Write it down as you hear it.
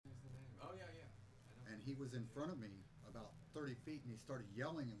he was in front of me about 30 feet, and he started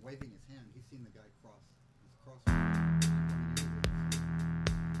yelling and waving his hand. He's seen the guy cross his crosswalk.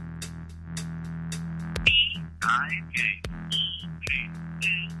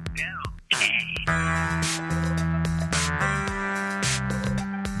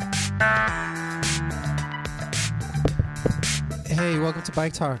 Hey, welcome to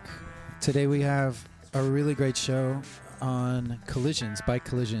Bike Talk. Today we have a really great show on collisions, bike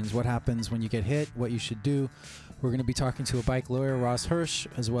collisions, what happens when you get hit, what you should do. We're going to be talking to a bike lawyer, Ross Hirsch,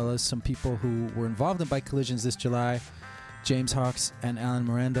 as well as some people who were involved in bike collisions this July, James Hawks and Alan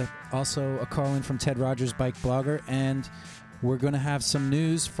Miranda. Also a call-in from Ted Rogers, bike blogger, and we're going to have some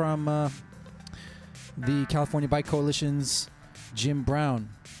news from the California Bike Coalition's Jim Brown.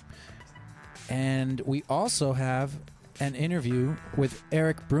 And we also have an interview with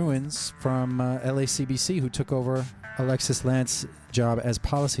Eric Bruins from LACBC, who took over Alexis Lance's job as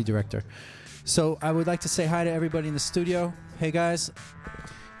policy director. So I would like to say hi to everybody in the studio. Hey guys,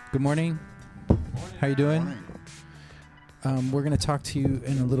 good morning. How you doing? We're going to talk to you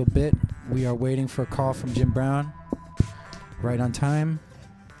in a little bit. We are waiting for a call from Jim Brown. Right on time.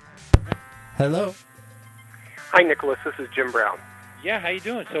 Hello. Hi, Nicholas. This is Jim Brown. Yeah, how you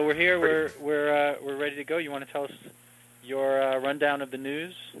doing? So we're here. We're ready to go. You want to tell us your rundown of the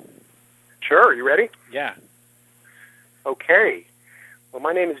news? Sure. You ready? Yeah. Okay. Well,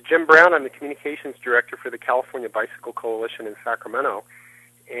 my name is Jim Brown. I'm the communications director for the California Bicycle Coalition in Sacramento,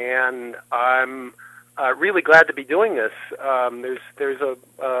 and I'm really glad to be doing this. There's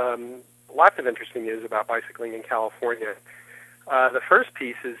lots of interesting news about bicycling in California. The first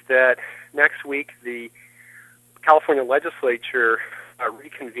piece is that next week the California legislature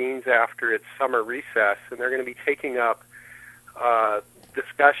reconvenes after its summer recess, and they're going to be taking up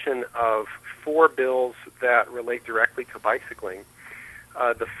discussion of 4 bills that relate directly to bicycling.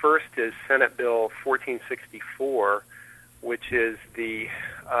 The first is Senate Bill 1464, which is the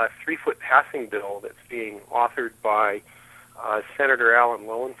 3-foot passing bill that's being authored by Senator Alan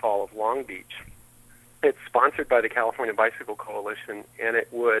Lowenthal of Long Beach. It's sponsored by the California Bicycle Coalition, and it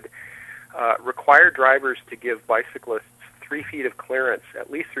would require drivers to give bicyclists 3 feet of clearance,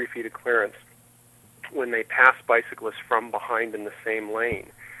 at least 3 feet of clearance, when they pass bicyclists from behind in the same lane.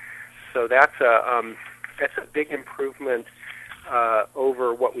 So that's a big improvement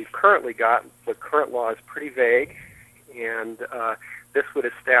over what we've currently got. The current law is pretty vague, and this would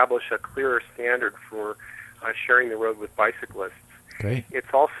establish a clearer standard for sharing the road with bicyclists. Great.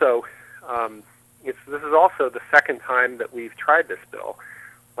 It's also this is also the second time that we've tried this bill.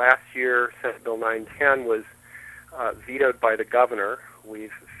 Last year, Senate Bill 910 was vetoed by the governor.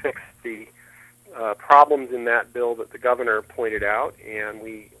 We've fixed the problems in that bill that the governor pointed out, and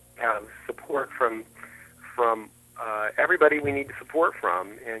we have support from everybody we need to support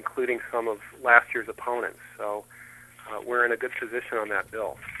from, including some of last year's opponents. So we're in a good position on that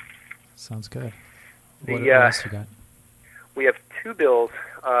bill. Sounds good. What else you got? We have 2 bills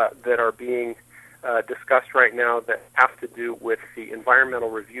that are being discussed right now that have to do with the environmental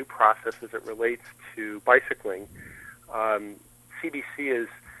review process as it relates to bicycling. CBC is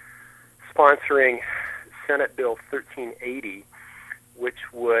sponsoring Senate Bill 1380,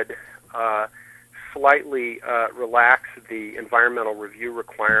 which would slightly relax the environmental review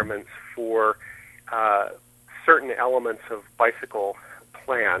requirements for certain elements of bicycle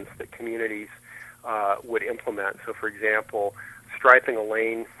plans that communities would implement. So, for example, striping a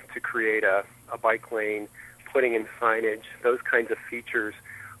lane to create a bike lane, putting in signage, those kinds of features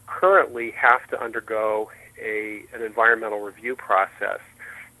currently have to undergo an environmental review process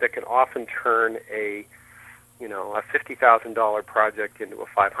that can often turn a $50,000 project into a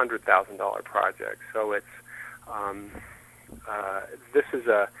 $500,000 project. So it's this is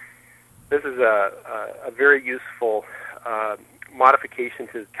a very useful modification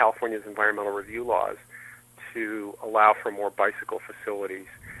to California's environmental review laws to allow for more bicycle facilities.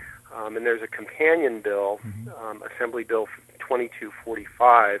 And there's a companion bill, Assembly Bill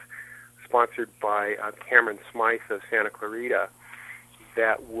 2245, sponsored by Cameron Smythe of Santa Clarita,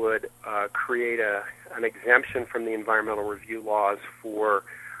 that would create an exemption from the environmental review laws for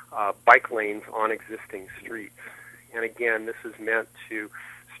bike lanes on existing streets. And again, this is meant to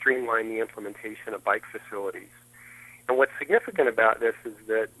streamline the implementation of bike facilities. And what's significant about this is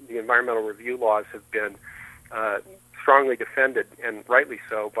that the environmental review laws have been strongly defended, and rightly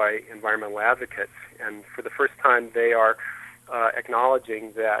so, by environmental advocates. And for the first time, they are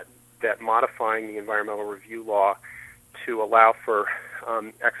acknowledging that modifying the environmental review law to allow for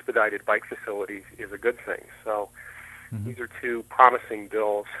expedited bike facilities is a good thing. So these are 2 promising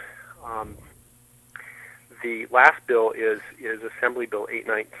bills. The last bill is Assembly Bill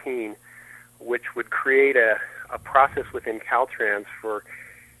 819, which would create a process within Caltrans for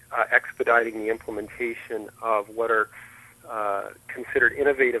expediting the implementation of what are considered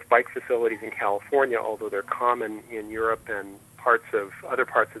innovative bike facilities in California, although they're common in Europe and other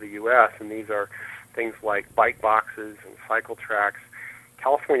parts of the U.S., and these are things like bike boxes and cycle tracks.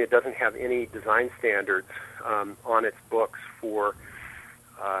 California doesn't have any design standards on its books for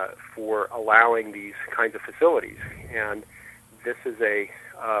allowing these kinds of facilities, and this is a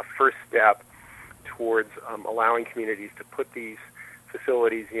first step towards allowing communities to put these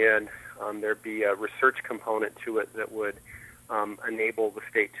facilities in. There'd be a research component to it that would enable the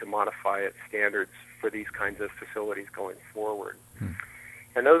state to modify its standards for these kinds of facilities going forward.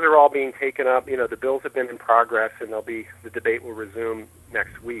 And those are all being taken up. The bills have been in progress, and the debate will resume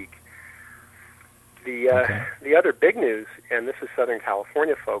next week. The other big news, and this is Southern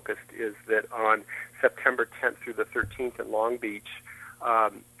California focused, is that on September 10th through the 13th in Long Beach,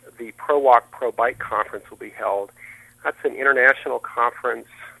 the Pro Walk, Pro Bike conference will be held. That's an international conference.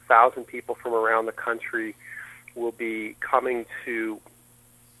 1,000 people from around the country will be coming to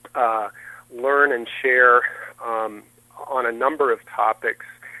learn and share on a number of topics.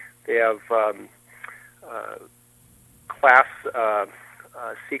 They have class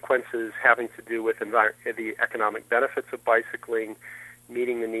sequences having to do with the economic benefits of bicycling,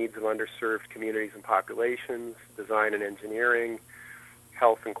 meeting the needs of underserved communities and populations, design and engineering,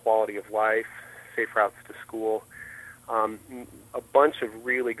 health and quality of life, safe routes to school, a bunch of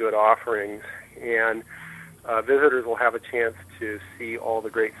really good offerings, and visitors will have a chance to see all the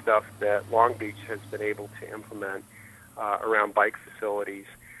great stuff that Long Beach has been able to implement around bike facilities.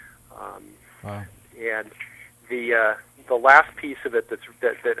 Wow. And the last piece of it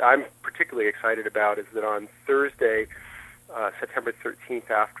that I'm particularly excited about is that on Thursday, September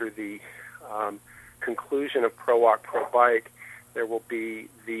 13th, after the conclusion of Pro Walk, Pro Bike, there will be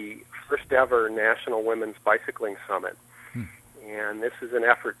the first ever National Women's Bicycling Summit. And this is an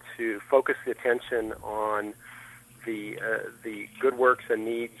effort to focus the attention on the good works and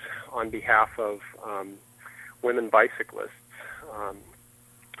needs on behalf of women bicyclists.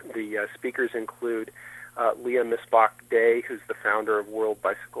 The speakers include Leah Misbach-Day, who's the founder of World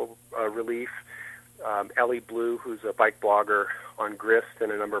Bicycle Relief, Ellie Blue, who's a bike blogger on Grist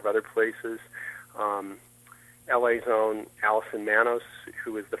and a number of other places, LA's own Allison Manos,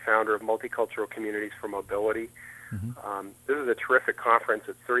 who is the founder of Multicultural Communities for Mobility. This is a terrific conference.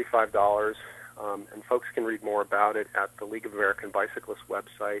 It's $35, and folks can read more about it at the League of American Bicyclists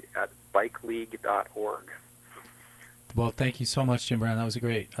website at bikeleague.org. Well, thank you so much, Jim Brown. That was a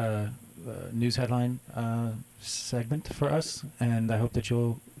great news headline segment for us, and I hope that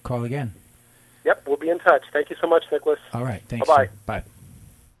you'll call again. Yep, we'll be in touch. Thank you so much, Nicholas. All right, thanks. Bye-bye. Bye.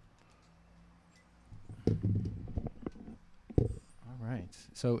 All right.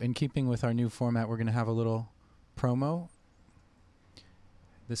 So in keeping with our new format, we're going to have a little promo.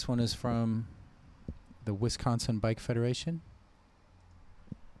 This one is from the Wisconsin Bike Federation.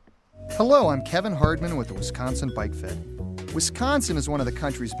 Hello, I'm Kevin Hardman with the Wisconsin Bike Fed. Wisconsin is one of the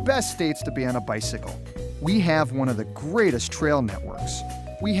country's best states to be on a bicycle. We have one of the greatest trail networks.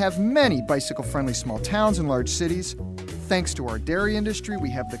 We have many bicycle-friendly small towns and large cities. Thanks to our dairy industry, we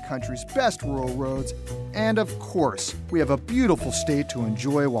have the country's best rural roads. And of course, we have a beautiful state to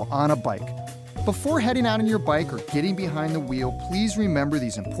enjoy while on a bike. Before heading out on your bike or getting behind the wheel, please remember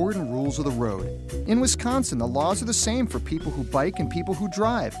these important rules of the road. In Wisconsin, the laws are the same for people who bike and people who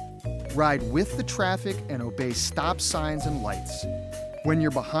drive. Ride with the traffic and obey stop signs and lights. When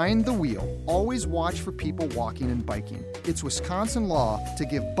you're behind the wheel, always watch for people walking and biking. It's Wisconsin law to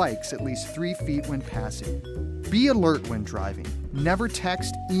give bikes at least 3 feet when passing. Be alert when driving. Never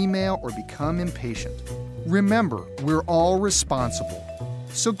text, email, or become impatient. Remember, we're all responsible.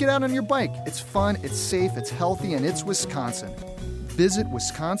 So get out on your bike. It's fun, it's safe, it's healthy, and it's Wisconsin. Visit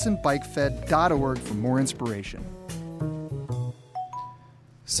wisconsinbikefed.org for more inspiration.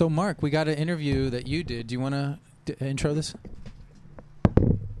 So, Mark, we got an interview that you did. Do you want to intro this?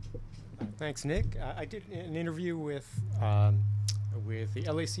 Thanks, Nick. I did an interview with the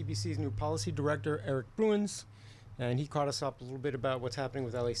LACBC's new policy director, Eric Bruins, and he caught us up a little bit about what's happening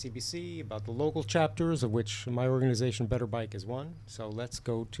with LACBC, about the local chapters, of which my organization, Better Bike, is one. So let's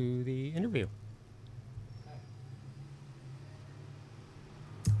go to the interview.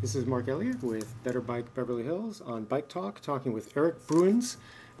 This is Mark Elliott with Better Bike Beverly Hills on Bike Talk, talking with Eric Bruins,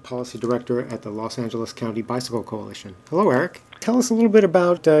 Policy Director at the Los Angeles County Bicycle Coalition. Hello, Eric. Tell us a little bit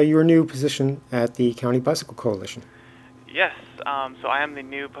about your new position at the County Bicycle Coalition. Yes, so I am the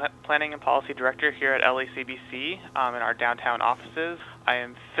new Planning and Policy Director here at LACBC in our downtown offices. I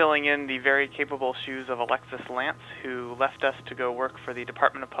am filling in the very capable shoes of Alexis Lance, who left us to go work for the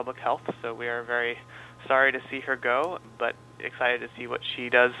Department of Public Health, so we are very sorry to see her go, but excited to see what she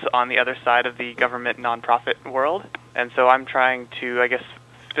does on the other side of the government nonprofit world. And so I'm trying to, I guess,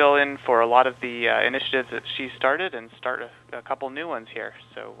 fill in for a lot of the initiatives that she started and start a couple new ones here.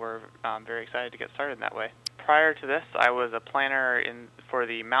 So we're very excited to get started in that way. Prior to this, I was a planner for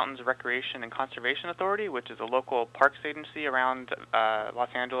the Mountains Recreation and Conservation Authority, which is a local parks agency around Los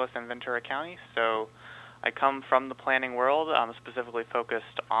Angeles and Ventura County. So I come from the planning world, specifically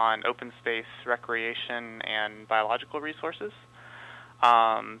focused on open space, recreation, and biological resources.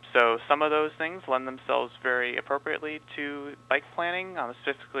 So some of those things lend themselves very appropriately to bike planning.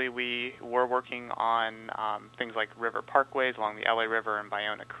 Specifically, we were working on things like river parkways along the LA River and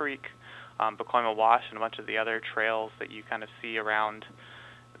Ballona Creek, Pacoima Wash, and a bunch of the other trails that you kind of see around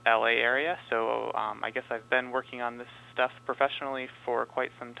LA area. So I guess I've been working on this stuff professionally for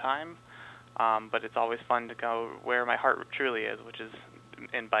quite some time, but it's always fun to go where my heart truly is, which is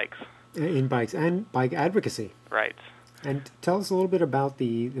in bikes. In bikes and bike advocacy. Right. And tell us a little bit about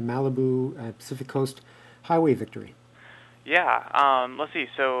the Malibu Pacific Coast Highway victory. Yeah, let's see.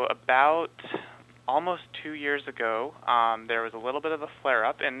 So about almost 2 years ago, there was a little bit of a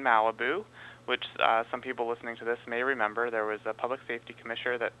flare-up in Malibu, which some people listening to this may remember. There was a public safety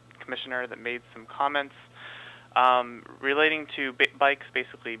commissioner that made some comments relating to bikes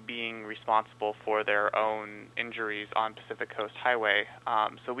basically being responsible for their own injuries on Pacific Coast Highway.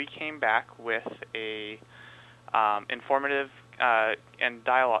 So we came back with a informative and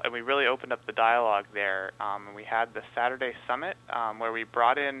dialogue, and we really opened up the dialogue there. And we had the Saturday Summit where we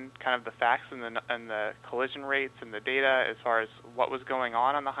brought in kind of the facts and the collision rates and the data as far as what was going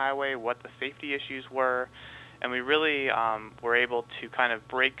on the highway, what the safety issues were, and we really were able to kind of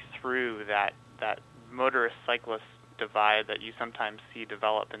break through that motorist-cyclist divide that you sometimes see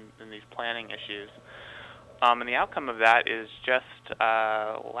develop in these planning issues. And the outcome of that is just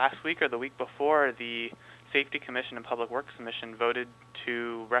last week or the week before, the Safety Commission and Public Works Commission voted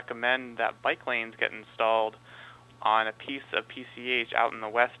to recommend that bike lanes get installed on a piece of PCH out in the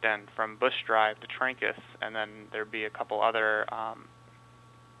west end from Bush Drive to Trancas, and then there'd be a couple other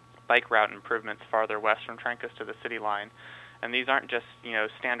bike route improvements farther west from Trancas to the city line. And these aren't just,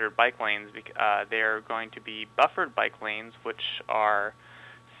 standard bike lanes. They're going to be buffered bike lanes, which are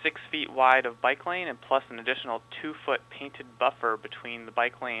 6 feet wide of bike lane and plus an additional 2-foot painted buffer between the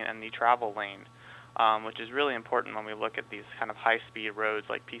bike lane and the travel lane, which is really important when we look at these kind of high-speed roads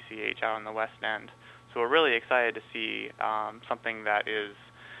like PCH out on the west end. So we're really excited to see something that is,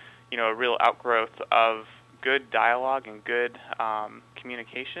 a real outgrowth of good dialogue and good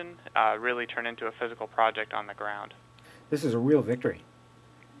communication really turn into a physical project on the ground. This is a real victory.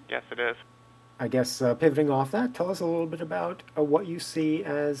 Yes, it is. I guess pivoting off that, tell us a little bit about what you see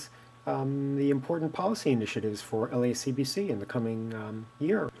as the important policy initiatives for LACBC in the coming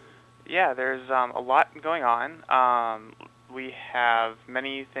year. Yeah, there's a lot going on. We have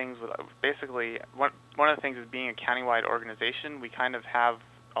many things. Basically, one of the things is being a countywide organization. We kind of have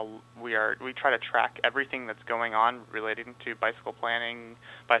we try to track everything that's going on relating to bicycle planning,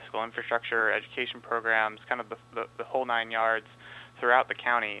 bicycle infrastructure, education programs, kind of the whole 9 yards throughout the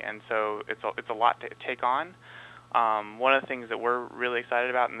county, and so it's a lot to take on. One of the things that we're really excited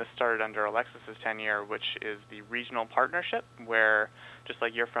about, and this started under Alexis's tenure, which is the regional partnership, where just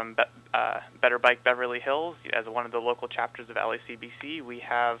like you're from Better Bike Beverly Hills, as one of the local chapters of LACBC, we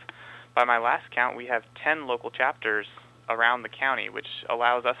have, by my last count, we have 10 local chapters around the county, which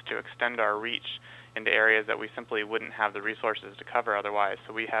allows us to extend our reach into areas that we simply wouldn't have the resources to cover otherwise.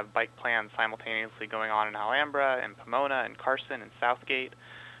 So we have bike plans simultaneously going on in Alhambra, and Pomona, and Carson, and Southgate.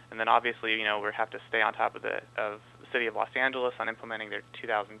 And then obviously, we have to stay on top of the City of Los Angeles on implementing their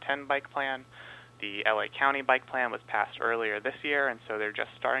 2010 bike plan. The LA County bike plan was passed earlier this year, and so they're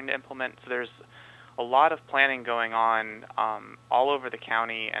just starting to implement. So there's a lot of planning going on all over the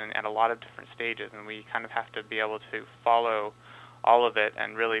county and at a lot of different stages, and we kind of have to be able to follow all of it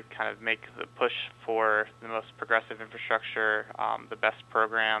and really kind of make the push for the most progressive infrastructure, the best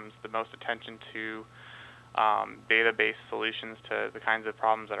programs, the most attention to data-based solutions to the kinds of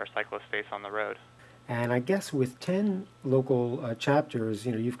problems that our cyclists face on the road. And I guess with 10 local chapters,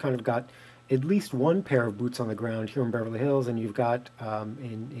 you've kind of got at least one pair of boots on the ground here in Beverly Hills, and you've got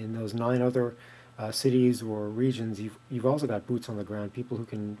in those 9 other cities or regions, you've also got boots on the ground, people who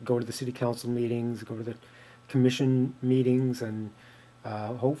can go to the city council meetings, go to the commission meetings, and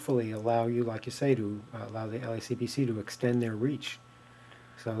hopefully allow you, like you say, to allow the LACBC to extend their reach.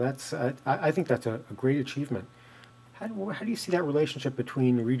 So that's I think that's a great achievement. How do you see that relationship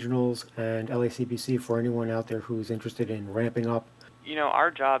between regionals and LACBC for anyone out there who's interested in ramping up? You know,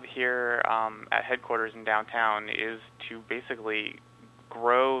 our job here at headquarters in downtown is to basically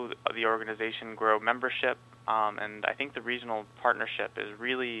grow the organization, grow membership, and I think the regional partnership is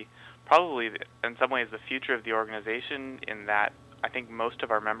really probably, in some ways, the future of the organization, in that I think most of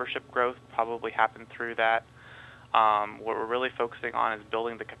our membership growth probably happened through that. What we're really focusing on is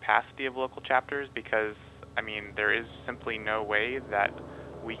building the capacity of local chapters, because, I mean, there is simply no way that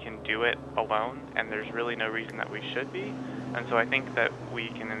we can do it alone, and there's really no reason that we should be. And so I think that we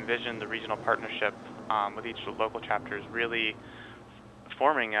can envision the regional partnership with each of the local chapters really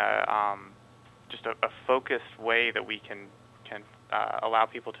forming just a focused way that we can allow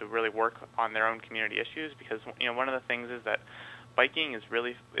people to really work on their own community issues, because, you know, one of the things is that biking is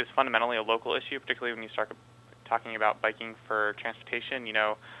fundamentally a local issue, particularly when you start talking about biking for transportation. You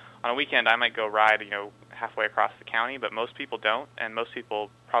know, on a weekend I might go ride, you know, halfway across the county, but most people don't, and most people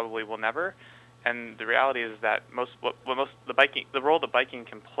probably will never. And the reality is that the role that biking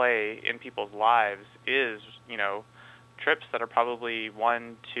can play in people's lives is, you know, trips that are probably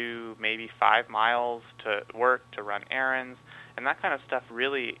 1, 2, maybe 5 miles to work, to run errands, and that kind of stuff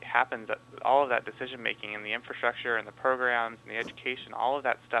really happens. All of that decision making and the infrastructure and the programs and the education, all of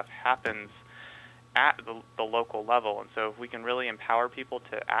that stuff happens at the local level. And so if we can really empower people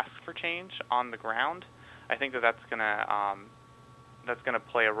to ask for change on the ground, I think that's going to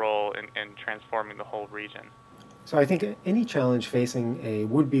play a role in transforming the whole region. So I think any challenge facing a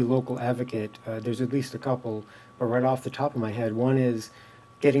would-be local advocate, there's at least a couple, but right off the top of my head, one is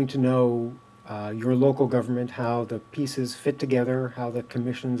getting to know your local government, how the pieces fit together, how the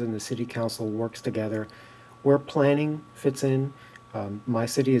commissions and the city council works together, where planning fits in. My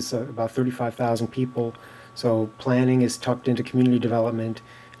city is about 35,000 people, so planning is tucked into community development,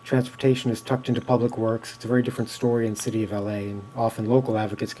 transportation is tucked into public works. It's a very different story in the city of LA, and often local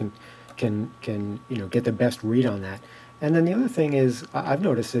advocates can get the best read on that. And then the other thing is, I've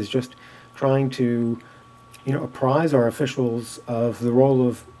noticed, is just trying to apprise our officials of the role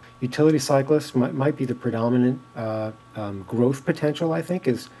of utility cyclists. Might be the predominant growth potential, I think,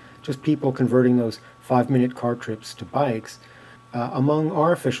 is just people converting those 5-minute car trips to bikes. Among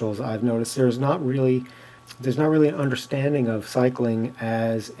our officials, I've noticed there's not really an understanding of cycling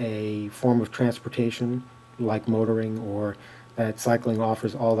as a form of transportation like motoring, or that cycling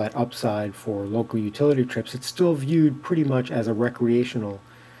offers all that upside for local utility trips. It's still viewed pretty much as a recreational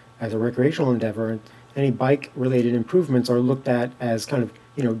endeavor, and any bike-related improvements are looked at as kind of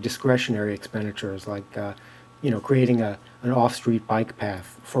discretionary expenditures, like creating an off-street bike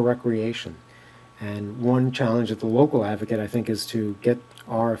path for recreation. And one challenge at the local advocate, I think, is to get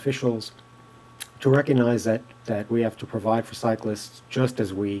our officials to recognize that we have to provide for cyclists just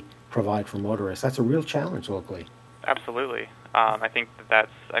as we provide for motorists. That's a real challenge locally. Absolutely. I think that's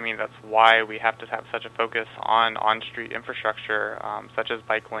why we have to have such a focus on on-street infrastructure, such as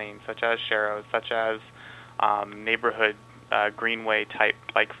bike lanes, such as sharrows, such as neighborhood greenway-type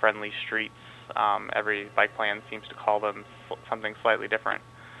bike-friendly streets. Every bike plan seems to call them something slightly different,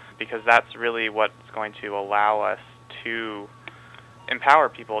 because that's really what's going to allow us to empower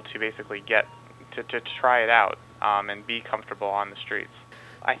people to basically get to try it out and be comfortable on the streets.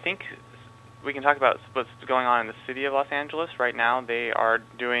 I think we can talk about what's going on in the city of Los Angeles right now. They are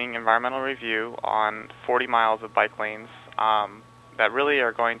doing environmental review on 40 miles of bike lanes that really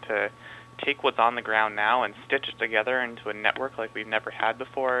are going to take what's on the ground now and stitch it together into a network like we've never had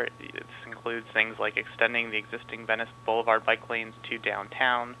before. This includes things like extending the existing Venice Boulevard bike lanes to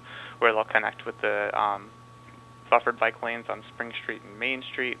downtown, where they'll connect with the buffered bike lanes on Spring Street and Main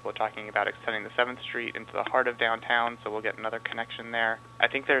Street. We're talking about extending the 7th Street into the heart of downtown, so we'll get another connection there. I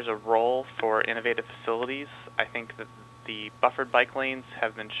think there's a role for innovative facilities. I think that the buffered bike lanes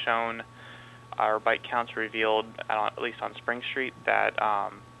have been shown, our bike counts revealed, at least on Spring Street, that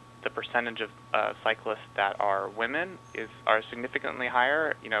the percentage of cyclists that are women are significantly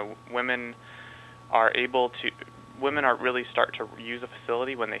higher. Women really start to use a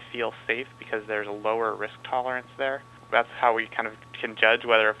facility when they feel safe, because there's a lower risk tolerance there. That's how we kind of can judge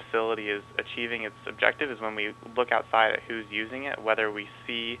whether a facility is achieving its objective, is when we look outside at who's using it, whether we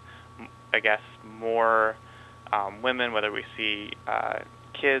see, more women, whether we see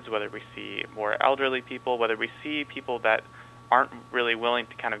kids, whether we see more elderly people, whether we see people that aren't really willing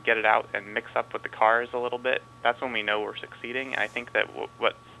to kind of get it out and mix up with the cars a little bit. That's when we know we're succeeding. And I think that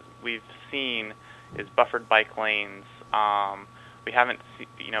what we've seen is buffered bike lanes. We haven't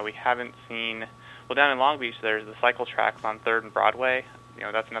seen. Well, down in Long Beach, there's the cycle tracks on 3rd and Broadway.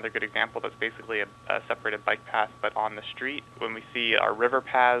 that's another good example. That's basically a separated bike path, but on the street. When we see our river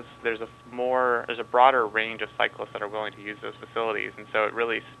paths, there's a broader range of cyclists that are willing to use those facilities, and so it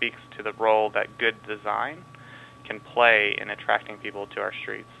really speaks to the role that good design can play in attracting people to our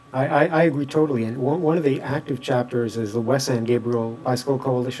streets. I agree totally. And one of the active chapters is the West San Gabriel Bicycle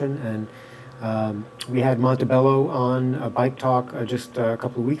Coalition, and we had Montebello on a bike talk just a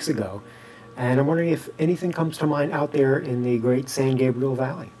couple of weeks ago. And I'm wondering if anything comes to mind out there in the great San Gabriel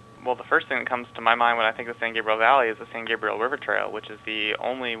Valley. Well, the first thing that comes to my mind when I think of San Gabriel Valley is the San Gabriel River Trail, which is the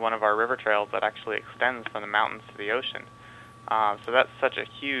only one of our river trails that actually extends from the mountains to the ocean. So that's such a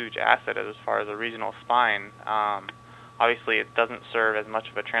huge asset as far as a regional spine. Obviously, it doesn't serve as much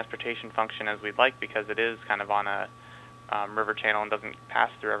of a transportation function as we'd like because it is kind of on a river channel and doesn't pass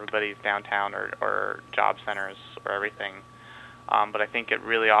through everybody's downtown or job centers or everything. But I think it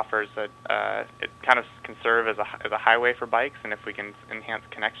really offers it kind of can serve as a highway for bikes, and if we can enhance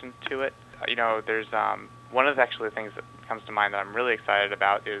connections to it, there's one of the things that comes to mind that I'm really excited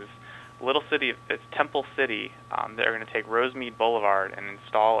about is a little city. It's Temple City. They're going to take Rosemead Boulevard and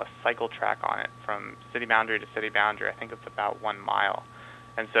install a cycle track on it from city boundary to city boundary. I think it's about 1 mile.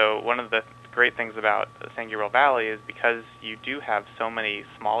 And so one of the great things about the San Gabriel Valley is because you do have so many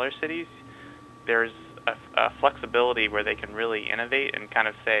smaller cities, there's a flexibility where they can really innovate and kind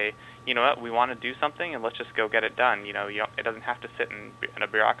of say, you know what, we want to do something and let's just go get it done. It doesn't have to sit in a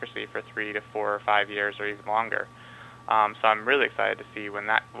bureaucracy for 3 to 4 or 5 years or even longer. So I'm really excited to see when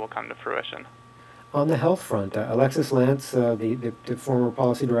that will come to fruition. On the health front, Alexis Lance, the former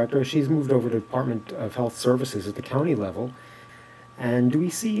policy director, she's moved over to Department of Health Services at the county level. And do we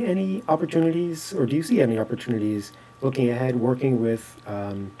see any opportunities, or do you see any opportunities looking ahead, working with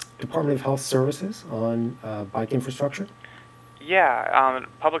Department of Health Services on bike infrastructure? Yeah,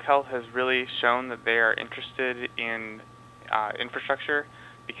 public health has really shown that they are interested in infrastructure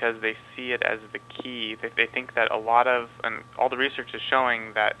because they see it as the key. They think that and all the research is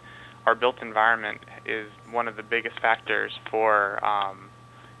showing that our built environment is one of the biggest factors for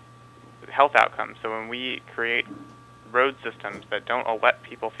health outcomes. So when we create road systems that don't let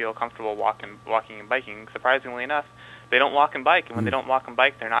people feel comfortable walking and biking, surprisingly enough, they don't walk and bike. And when they don't walk and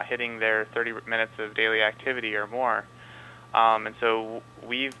bike, they're not hitting their 30 minutes of daily activity or more. And so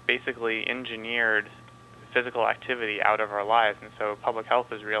we've basically engineered physical activity out of our lives. And so public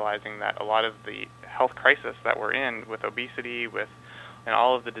health is realizing that a lot of the health crisis that we're in with obesity, and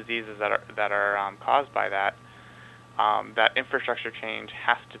all of the diseases that are caused by that, that infrastructure change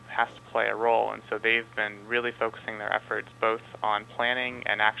has to play a role. And so they've been really focusing their efforts both on planning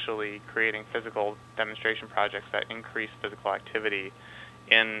and actually creating physical demonstration projects that increase physical activity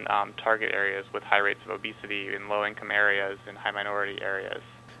in target areas with high rates of obesity, in low-income areas, in high-minority areas.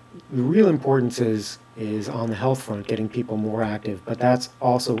 The real importance is on the health front, getting people more active, but that's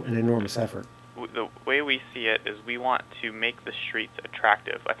also an enormous effort. The way we see it is we want to make the streets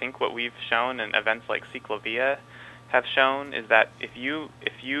attractive. I think what we've shown in events like Ciclovia have shown is that if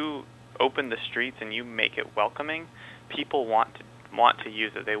you open the streets and you make it welcoming, people want to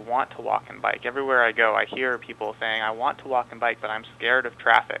use it. They want to walk and bike. Everywhere I go, I hear people saying, I want to walk and bike, but I'm scared of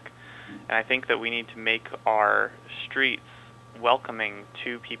traffic. And I think that we need to make our streets welcoming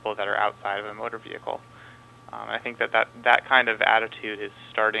to people that are outside of a motor vehicle. I think that kind of attitude is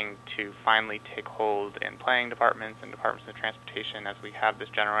starting to finally take hold in planning departments and departments of transportation as we have this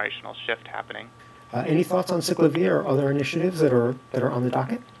generational shift happening. Any thoughts on Ciclovia or other initiatives that are on the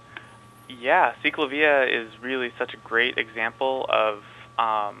docket? Yeah, Ciclovia is really such a great example of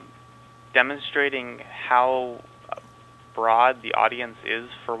demonstrating how broad the audience is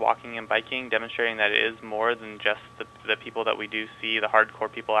for walking and biking, demonstrating that it is more than just the people that we do see, the hardcore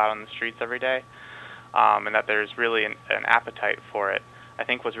people out on the streets every day, and that there's really an appetite for it. I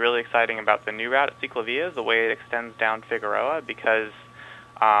think what's really exciting about the new route at Ciclovia is the way it extends down Figueroa, because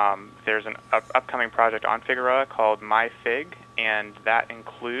there's an upcoming project on Figueroa called MyFig, and that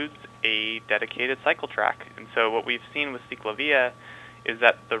includes a dedicated cycle track. And so what we've seen with Ciclovia is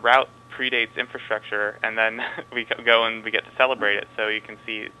that the route predates infrastructure, and then we go and we get to celebrate it. So you can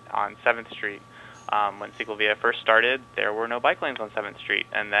see on 7th Street, when Ciclovia first started, there were no bike lanes on 7th Street,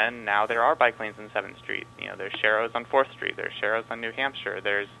 and then now there are bike lanes on 7th Street. There's Sharrows on 4th Street, there's Sharrows on New Hampshire,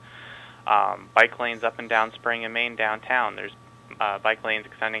 there's bike lanes up and down Spring and Main downtown, there's bike lanes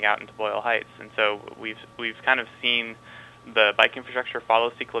extending out into Boyle Heights. And so we've kind of seen the bike infrastructure follow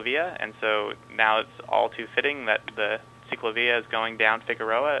Ciclovia, and so now it's all too fitting that the Ciclovia is going down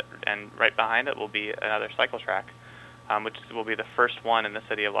Figueroa, and right behind it will be another cycle track, which will be the first one in the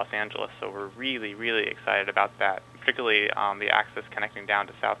city of Los Angeles. So we're really, really excited about that, particularly the access connecting down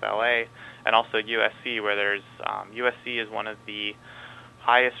to South LA, and also USC, where there's USC is one of the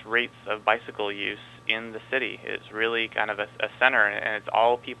highest rates of bicycle use in the city. It's really kind of a center, and it's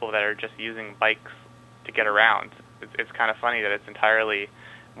all people that are just using bikes to get around. It's kind of funny that it's entirely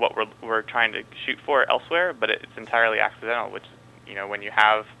what we're trying to shoot for elsewhere, but it's entirely accidental, which, you know, when you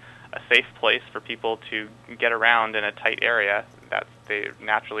have a safe place for people to get around in a tight area, that they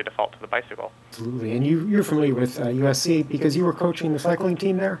naturally default to the bicycle. Absolutely. And you're familiar with USC because you were coaching the cycling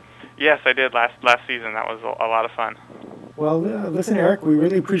team there? Yes, I did last season. That was a lot of fun. Well, listen, Eric, we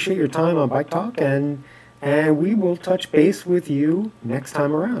really appreciate your time on Bike Talk, and we will touch base with you next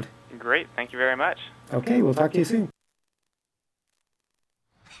time around. Great. Thank you very much. Okay, we'll talk to you soon.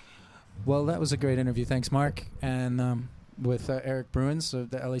 Well, that was a great interview. Thanks, Mark. And with Eric Bruins, the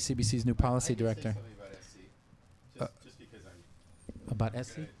LACBC's new policy director. Just because I'm about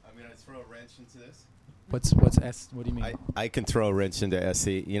SC? I'm going to throw a wrench into this. What's S? What do you mean? I can throw a wrench into SC.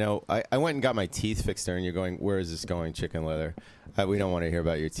 You know, I went and got my teeth fixed there, and you're going, where is this going, Chicken Leather? We don't want to hear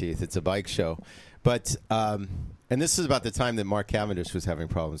about your teeth. It's a bike show. But, and this is about the time that Mark Cavendish was having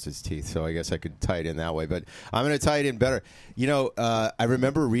problems with his teeth, so I guess I could tie it in that way. But I'm going to tie it in better. You know, I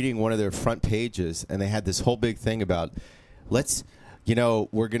remember reading one of their front pages, and they had this whole big thing about, we're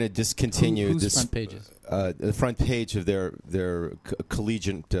going to discontinue Whose this. front pages? The front page of their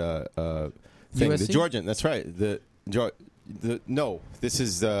collegiate thing. USC? The Georgian, that's right. No, this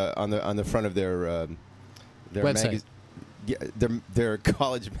is on the front of their website. Their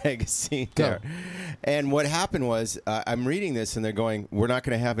college magazine there. And what happened was, I'm reading this, and they're going, we're not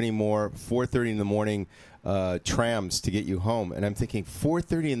going to have any more 4:30 in the morning trams to get you home. And I'm thinking,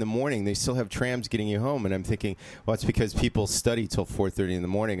 4:30 in the morning, they still have trams getting you home. And I'm thinking, well, it's because people study till 4:30 in the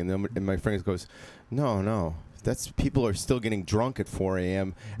morning. And then my friend goes, no. That's people are still getting drunk at 4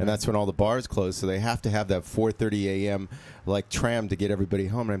 a.m. and that's when all the bars close. So they have to have that 4:30 a.m. like tram to get everybody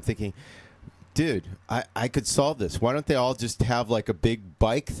home. And I'm thinking, dude, I could solve this. Why don't they all just have like a big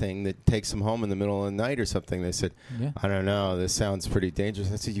bike thing that takes them home in the middle of the night or something? They said, I don't know. This sounds pretty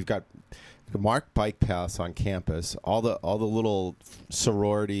dangerous. I said, you've got marked bike paths on campus. All the little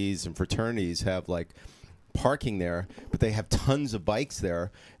sororities and fraternities have like parking there, but they have tons of bikes there,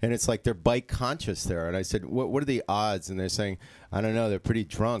 and it's like they're bike conscious there. And I said, what are the odds? And they're saying, I don't know, they're pretty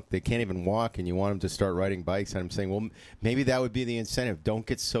drunk, they can't even walk, and you want them to start riding bikes. And I'm saying, well, maybe that would be the incentive. Don't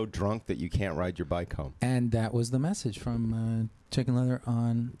get so drunk that you can't ride your bike home. And that was the message from Chicken Leather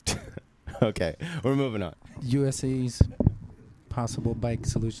on okay, we're moving on. USC's possible bike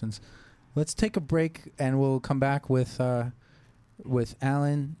solutions. Let's take a break, and we'll come back with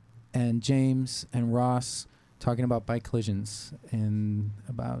Alan and James and Ross talking about bike collisions in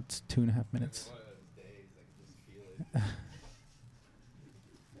about 2.5 minutes.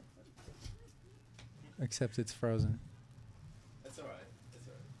 Except it's frozen. That's all right.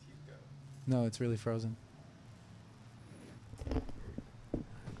 Keep going. No, it's really frozen.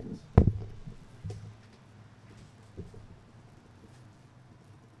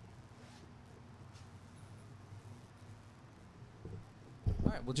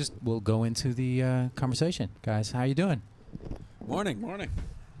 All right, we'll go into the conversation, guys. How you doing? Morning.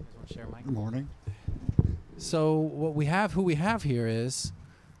 Share mic. Good morning. So who we have here is,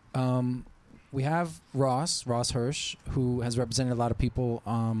 we have Ross Hirsch, who has represented a lot of people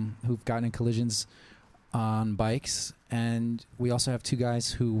who've gotten in collisions on bikes, and we also have two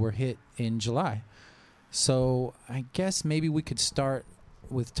guys who were hit in July. So I guess maybe we could start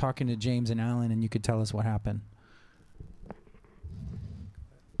with talking to James and Alan, and you could tell us what happened.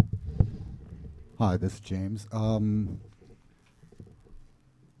 Hi, this is James. I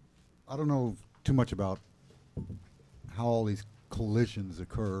don't know too much about how all these collisions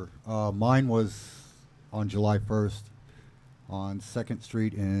occur. Mine was on July 1st on 2nd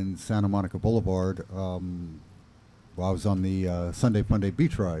Street in Santa Monica Boulevard. While I was on the Sunday Fun Day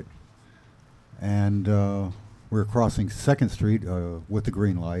beach ride. And we were crossing 2nd Street with the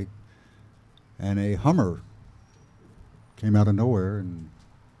green light, and a Hummer came out of nowhere and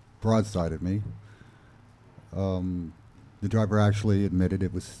broadsided me. The driver actually admitted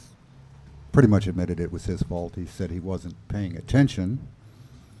it was his fault. He said he wasn't paying attention.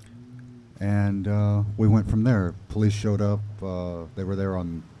 And we went from there. Police showed up. They were there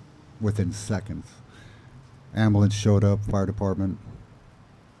within seconds. Ambulance showed up, fire department.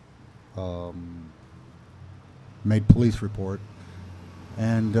 Made police report.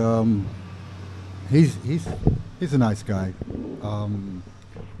 And he's a nice guy.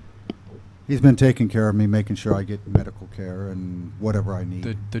 He's been taking care of me, making sure I get medical care and whatever I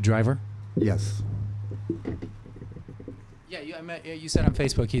need. The driver? Yes. Yeah, you said on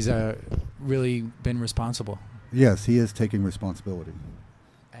Facebook he's really been responsible. Yes, he is taking responsibility.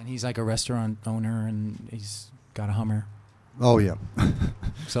 And he's like a restaurant owner, and he's got a Hummer. Oh yeah.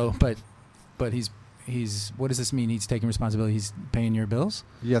 So, but he's what does this mean? He's taking responsibility. He's paying your bills?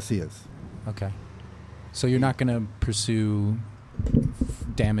 Yes, he is. Okay. So you're not going to pursue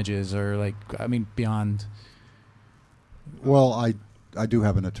damages or beyond. Well, I do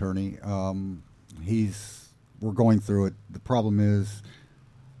have an attorney. We're going through it. The problem is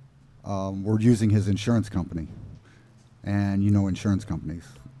we're using his insurance company, and insurance companies,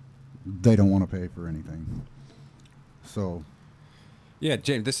 they don't want to pay for anything. So. Yeah,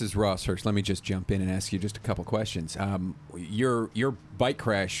 James, this is Ross Hirsch. Let me just jump in and ask you just a couple questions. Your bike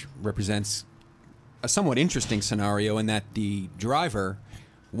crash represents a somewhat interesting scenario in that the driver,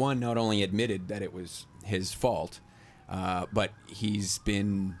 one, not only admitted that it was his fault, but he's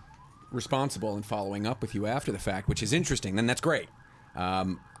been responsible in following up with you after the fact, which is interesting, and that's great. I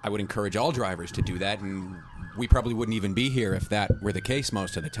would encourage all drivers to do that, and we probably wouldn't even be here if that were the case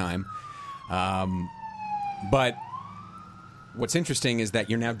most of the time. But what's interesting is that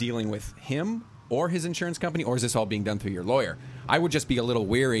you're now dealing with him or his insurance company, or is this all being done through your lawyer? I would just be a little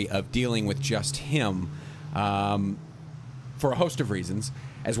weary of dealing with just him for a host of reasons,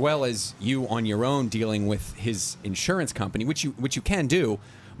 as well as you on your own dealing with his insurance company, which you can do,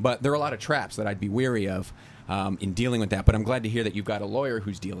 but there are a lot of traps that I'd be weary of in dealing with that. But I'm glad to hear that you've got a lawyer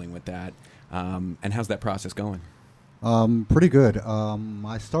who's dealing with that. And how's that process going? Pretty good.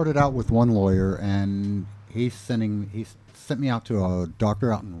 I started out with one lawyer, and he sent me out to a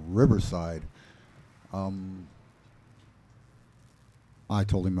doctor out in Riverside. I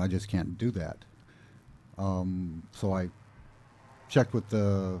told him I just can't do that. So I checked with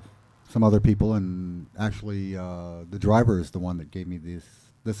some other people, and actually the driver is the one that gave me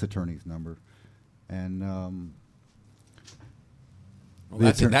this attorney's number. And well,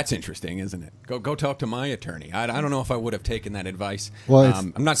 that's interesting, isn't it? Go talk to my attorney. I don't know if I would have taken that advice.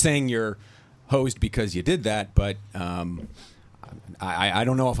 Well, I'm not saying you're hosed because you did that, but I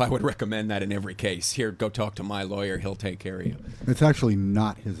don't know if I would recommend that in every case. Here, go talk to my lawyer. He'll take care of you. It's actually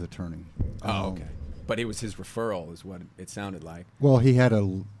not his attorney. Oh, okay. But it was his referral is what it sounded like. Well, he had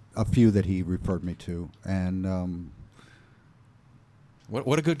a few that he referred me to, and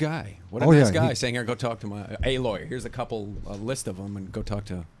what a good guy. What a nice guy saying, here, go talk to a lawyer. Here's a list of them, and go talk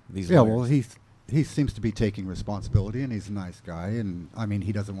to these lawyers. Yeah, well, he seems to be taking responsibility, and he's a nice guy, and I mean,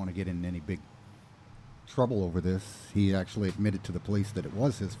 he doesn't want to get in any big trouble over this. He actually admitted to the police that it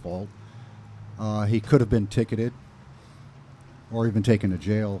was his fault. He could have been ticketed or even taken to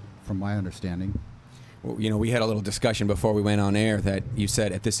jail, from my understanding. Well, we had a little discussion before we went on air that you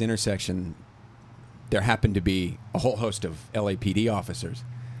said at this intersection there happened to be a whole host of LAPD officers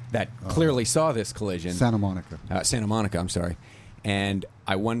that clearly saw this collision. Santa Monica, I'm sorry. And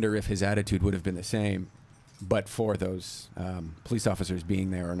I wonder if his attitude would have been the same, but for those police officers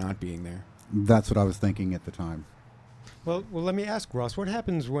being there or not being there. That's what I was thinking at the time. Well, let me ask Ross. What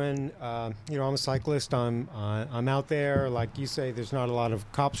happens when I'm a cyclist? I'm out there, like you say. There's not a lot of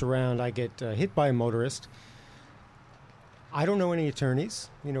cops around. I get hit by a motorist. I don't know any attorneys.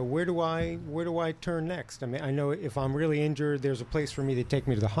 Where do I turn next? I mean, I know if I'm really injured, there's a place for me to take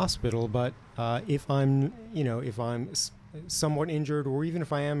me to the hospital. But if I'm somewhat injured, or even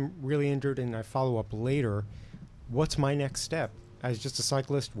if I am really injured and I follow up later, what's my next step as just a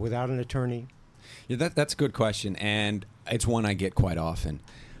cyclist without an attorney? Yeah, that's a good question, and it's one I get quite often.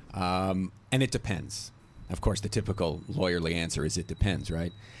 And it depends. Of course, the typical lawyerly answer is it depends,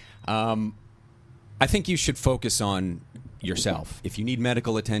 right? I think you should focus on yourself. If you need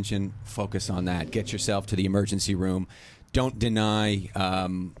medical attention, focus on that. Get yourself to the emergency room. Don't deny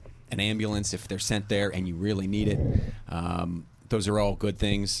an ambulance if they're sent there and you really need it. Those are all good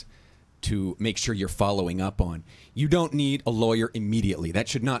things to make sure you're following up on. You don't need a lawyer immediately. That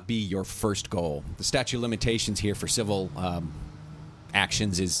should not be your first goal. The statute of limitations here for civil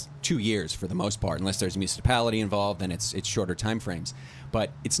actions is 2 years for the most part. Unless there's a municipality involved, then it's shorter time frames. But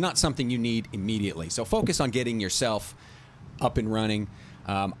it's not something you need immediately. So focus on getting yourself up and running.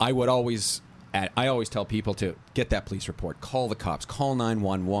 I always tell people to get that police report, call the cops, call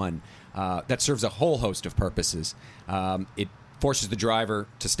 911. That serves a whole host of purposes. It forces the driver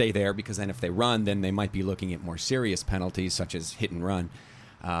to stay there, because then if they run, then they might be looking at more serious penalties such as hit and run.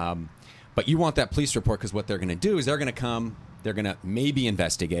 But you want that police report, because what they're going to do is they're going to come, they're going to maybe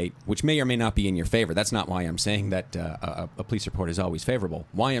investigate, which may or may not be in your favor. That's not why I'm saying that a police report is always favorable.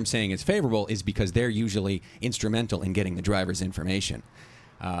 Why I'm saying it's favorable is because they're usually instrumental in getting the driver's information.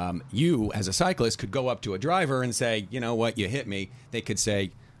 You, as a cyclist, could go up to a driver and say, you know what, you hit me. They could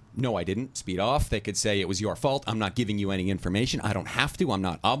say, no, I didn't. Speed off. They could say it was your fault. I'm not giving you any information. I don't have to. I'm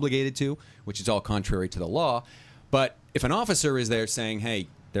not obligated to, which is all contrary to the law. But if an officer is there saying, hey,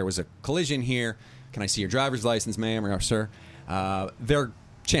 there was a collision here, can I see your driver's license, ma'am or sir?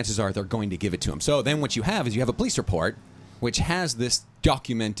 Chances are they're going to give it to him. So then what you have is you have a police report, which has this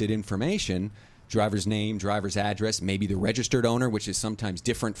documented information, driver's name, driver's address, maybe the registered owner, which is sometimes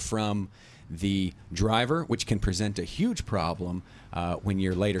different from the driver, which can present a huge problem when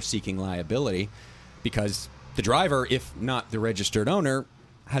you're later seeking liability, because the driver, if not the registered owner,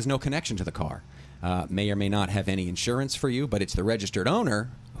 has no connection to the car. May or may not have any insurance for you, but it's the registered owner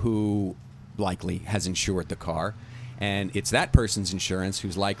who likely has insured the car. And it's that person's insurance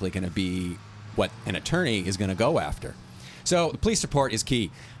who's likely going to be what an attorney is going to go after. So the police report is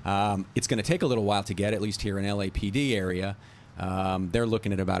key. It's going to take a little while to get, at least here in LAPD area. They're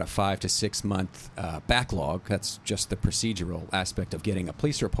looking at about a 5 to 6 month backlog. That's just the procedural aspect of getting a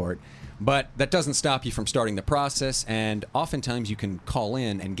police report. But that doesn't stop you from starting the process, and oftentimes you can call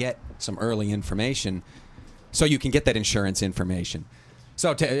in and get some early information so you can get that insurance information.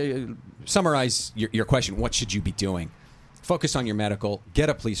 So to summarize your question, what should you be doing? Focus on your medical, get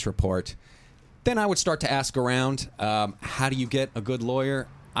a police report. Then I would start to ask around, how do you get a good lawyer?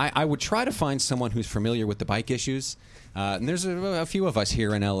 I would try to find someone who's familiar with the bike issues. And there's a few of us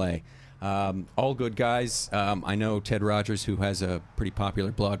here in L.A., all good guys. I know Ted Rogers, who has a pretty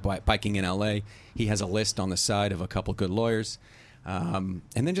popular blog, Biking in L.A. He has a list on the side of a couple good lawyers. And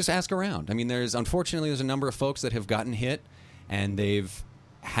then just ask around. I mean, unfortunately, there's a number of folks that have gotten hit, and they've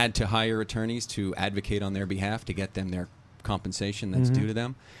had to hire attorneys to advocate on their behalf to get them their compensation that's due to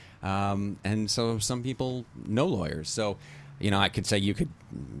them. And so some people know lawyers. So, I could say you could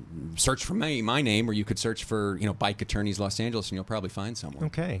search for my name, or you could search for, Bike Attorneys Los Angeles, and you'll probably find someone.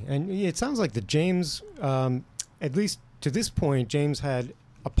 Okay. And it sounds like that James, at least to this point, James had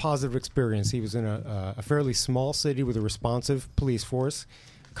a positive experience. He was in a fairly small city with a responsive police force.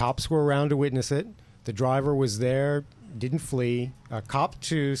 Cops were around to witness it. The driver was there, didn't flee, copped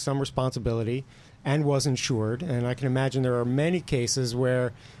to some responsibility, and was insured. And I can imagine there are many cases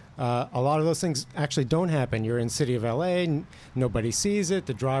where a lot of those things actually don't happen. You're in the city of L.A., nobody sees it,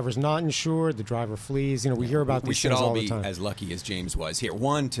 the driver's not insured, the driver flees. We hear about these things all the time. We should all be as lucky as James was here.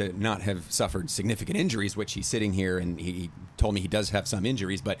 One, to not have suffered significant injuries, which he's sitting here, and he told me he does have some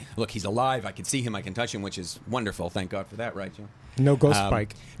injuries. But look, he's alive. I can see him. I can touch him, which is wonderful. Thank God for that, right, Jim? No ghost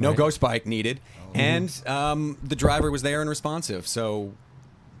bike. No right? ghost bike needed. And the driver was there and responsive. So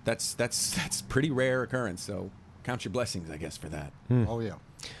that's pretty rare occurrence. So count your blessings, I guess, for that. Oh, yeah.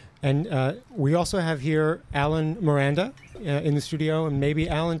 And we also have here Alan Miranda in the studio. And maybe,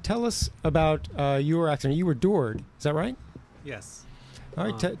 Alan, tell us about your accident. You were doored. Is that right? Yes.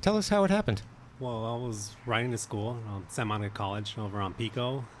 All right. Tell us how it happened. Well, I was riding to school, Santa Monica College over on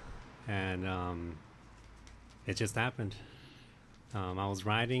Pico. And it just happened. I was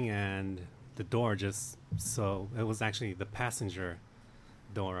riding, and the door it was actually the passenger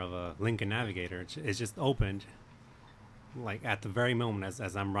door of a Lincoln Navigator. It just opened, like at the very moment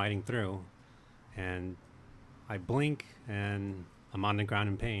as I'm riding through, and I blink, and I'm on the ground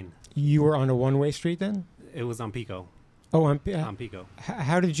in pain. You were on a one-way street then? It was on Pico. Oh, on Pico.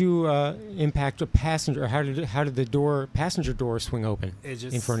 How did you impact a passenger? How did the passenger door swing open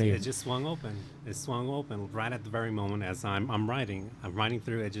in front of you? It just swung open. It swung open right at the very moment as I'm riding. I'm riding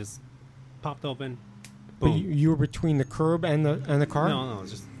through. It just popped open. Boom. But you were between the curb and the car? No,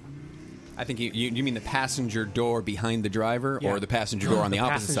 just. I think you mean the passenger door behind the driver, or the passenger door on the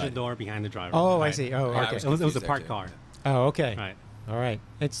opposite side? The passenger door behind the driver. Oh, right. I see. Oh, okay. It was a parked car. Oh, okay. Right. All right.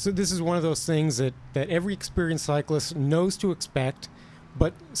 So this is one of those things that every experienced cyclist knows to expect,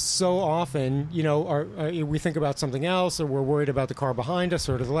 but so often, we think about something else, or we're worried about the car behind us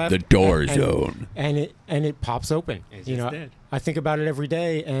or to the left. The door zone. And it pops open. It just did. I think about it every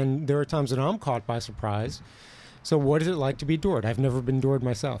day, and there are times that I'm caught by surprise. So what is it like to be doored? I've never been doored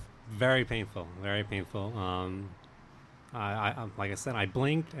myself. Very painful. Very painful. I like I said, I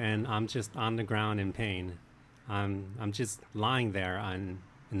blinked, and I'm just on the ground in pain. I'm just lying there in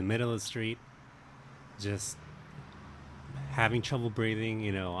the middle of the street, just having trouble breathing.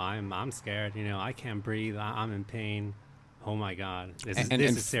 I'm scared. I can't breathe. I'm in pain. Oh my God, this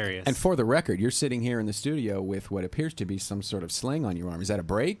is serious. And for the record, you're sitting here in the studio with what appears to be some sort of sling on your arm. Is that a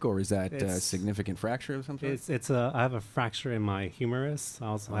break, or is that a significant fracture of some sort? I have a fracture in my humerus. I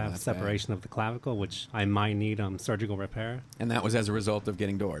also have separation of the clavicle, which I might need surgical repair. And that was as a result of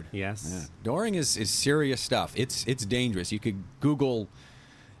getting doored. Yes. Yeah. Dooring is serious stuff. It's dangerous. You could Google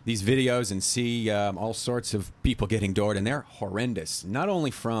these videos and see all sorts of people getting doored, and they're horrendous. Not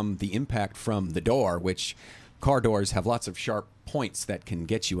only from the impact from the door, which car doors have lots of sharp points that can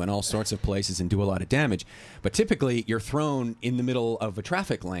get you in all sorts of places and do a lot of damage. But typically, you're thrown in the middle of a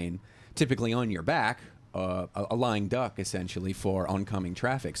traffic lane, typically on your back, a lying duck, essentially, for oncoming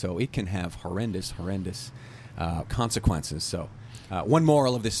traffic. So it can have horrendous consequences. So one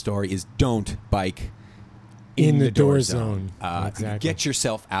moral of this story is don't bike in the door zone. Exactly. Get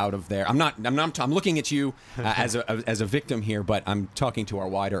yourself out of there. I'm looking at you as a victim here, but I'm talking to our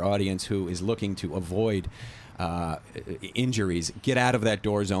wider audience who is looking to avoid injuries. Get out of that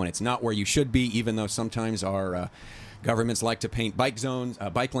door zone. It's not where you should be, even though sometimes our governments like to paint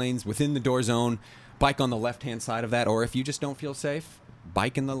bike lanes within the door zone. Bike on the left-hand side of that, or if you just don't feel safe,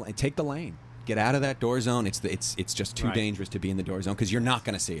 take the lane. Get out of that door zone. It's just too dangerous to be in the door zone because you're not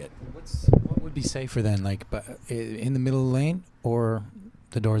going to see it. What would be safer then, like in the middle of the lane or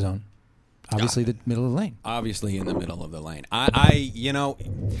the door zone? Obviously, the middle of the lane. Obviously, in the middle of the lane.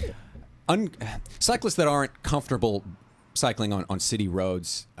 Cyclists that aren't comfortable cycling on city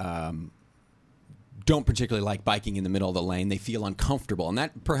roads don't particularly like biking in the middle of the lane. They feel uncomfortable. And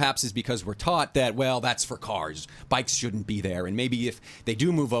that perhaps is because we're taught that, well, that's for cars. Bikes shouldn't be there. And maybe if they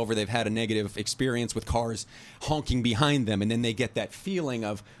do move over, they've had a negative experience with cars honking behind them. And then they get that feeling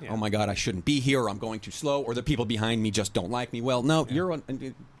of, oh, my God, I shouldn't be here, or I'm going too slow, or the people behind me just don't like me. Well, no,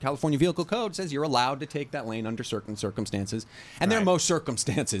 California Vehicle Code says you're allowed to take that lane under certain circumstances. And there are most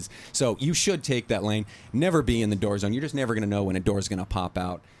circumstances. So you should take that lane. Never be in the door zone. You're just never going to know when a door is going to pop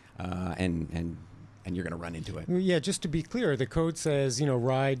out and you're going to run into it. Yeah, just to be clear, the code says,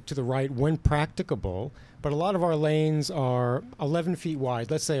 ride to the right when practicable, but a lot of our lanes are 11 feet wide,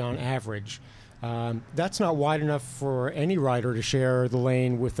 let's say on average. That's not wide enough for any rider to share the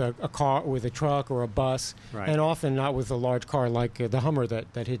lane with a car, with a truck or a bus, and often not with a large car like the Hummer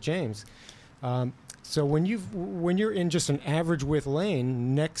that hit James. So when you're in just an average width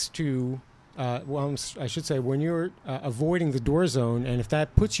lane next to I should say when you're avoiding the door zone, and if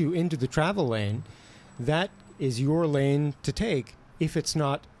that puts you into the travel lane, that is your lane to take if it's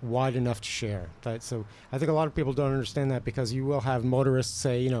not wide enough to share. So I think a lot of people don't understand that, because you will have motorists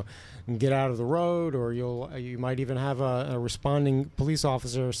say, get out of the road, or you might even have a responding police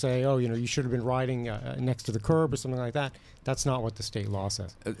officer say, oh, you should have been riding next to the curb or something like that. That's not what the state law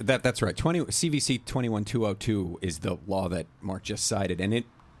says. That's right. CVC 21202 is the law that Mark just cited, and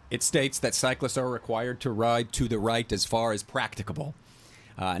it states that cyclists are required to ride to the right as far as practicable.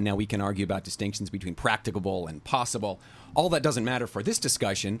 Now, we can argue about distinctions between practicable and possible. All that doesn't matter for this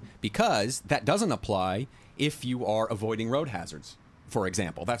discussion, because that doesn't apply if you are avoiding road hazards, for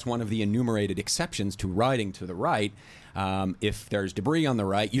example. That's one of the enumerated exceptions to riding to the right. If there's debris on the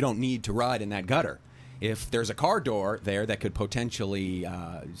right, you don't need to ride in that gutter. If there's a car door there that could potentially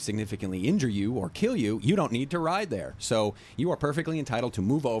significantly injure you or kill you, you don't need to ride there. So you are perfectly entitled to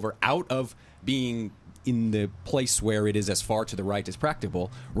move over out of being in the place where it is as far to the right as practicable,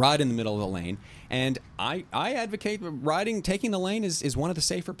 ride in the middle of the lane. And I advocate taking the lane is one of the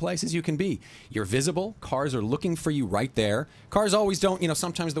safer places you can be. You're visible. Cars are looking for you right there. Cars always don't,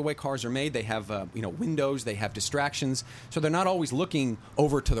 sometimes the way cars are made, they have, windows, they have distractions. So they're not always looking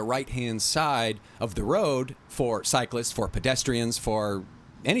over to the right-hand side of the road for cyclists, for pedestrians, for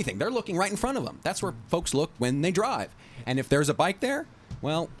anything. They're looking right in front of them. That's where folks look when they drive. And if there's a bike there,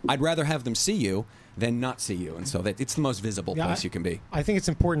 well, I'd rather have them see you than not see you. And so that it's the most visible place you can be. I think it's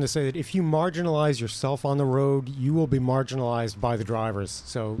important to say that if you marginalize yourself on the road, you will be marginalized by the drivers.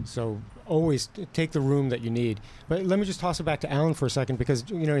 So always take the room that you need. But let me just toss it back to Alan for a second, because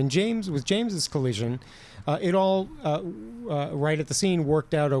with James's collision, it all right at the scene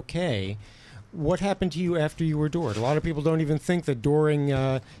worked out okay. What happened to you after you were doored? A lot of people don't even think that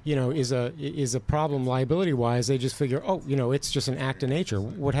dooring, is a problem liability-wise. They just figure, it's just an act of nature.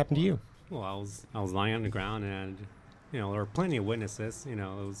 What happened to you? Well, I was lying on the ground, and there were plenty of witnesses. It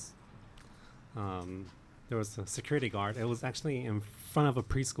was there was a security guard. It was actually in front of a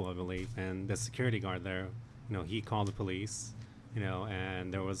preschool, I believe, and the security guard there, he called the police.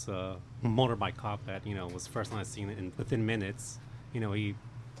 And there was a motorbike cop that was first on the scene within minutes. He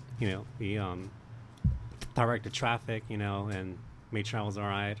directed traffic, and made sure I was all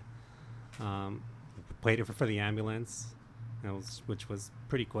right. Waited for the ambulance, which was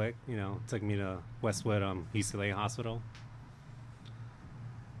pretty quick. Took me to Westwood UCLA Hospital.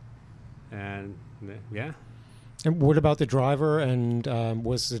 And yeah. And what about the driver? And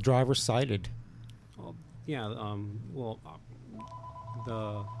was the driver cited? Well, yeah.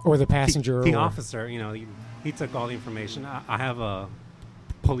 The passenger. The officer. He took all the information. I have a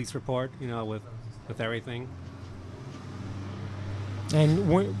police report, with everything.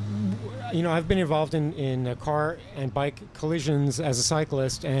 And I've been involved in car and bike collisions as a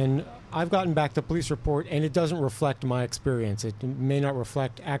cyclist, and I've gotten back the police report, and it doesn't reflect my experience. It may not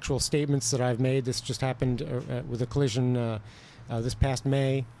reflect actual statements that I've made. This just happened with a collision this past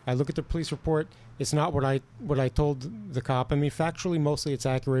May. I look at the police report. It's not what I told the cop. I mean, factually, mostly it's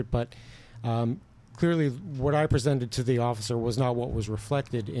accurate, but clearly what I presented to the officer was not what was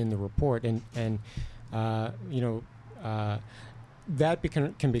reflected in the report, and that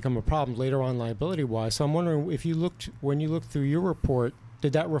can become a problem later on liability-wise. So I'm wondering if when you looked through your report,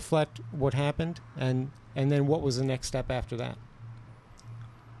 did that reflect what happened, and then what was the next step after that?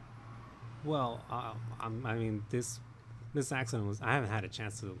 Well, I mean, this accident was. I haven't had a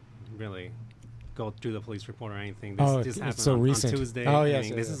chance to really go through the police report or anything. This happened so on recent. Tuesday. Oh, yes. I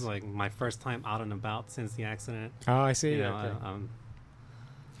mean, this is like my first time out and about since the accident. Oh, I see. You know, Okay.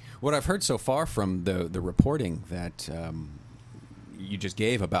 What I've heard so far from the reporting that you just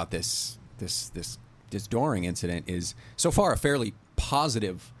gave about this Doring incident is so far a fairly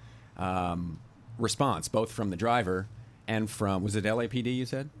positive response, both from the driver and from, was it LAPD you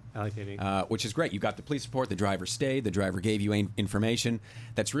said? LAPD. Which is great. You got the police report, the driver stayed, the driver gave you information.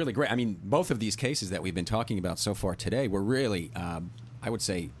 That's really great. I mean, both of these cases that we've been talking about so far today were really, I would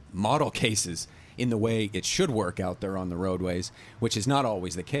say, model cases in the way it should work out there on the roadways, which is not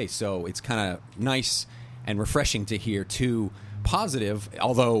always the case. So it's kind of nice and refreshing to hear two positive,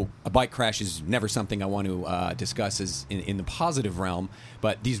 although a bike crash is never something I want to discuss as in the positive realm,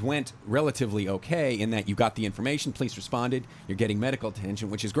 but these went relatively okay in that you got the information, police responded, you're getting medical attention,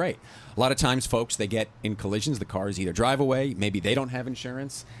 which is great. A lot of times, folks, they get in collisions, the cars either drive away, maybe they don't have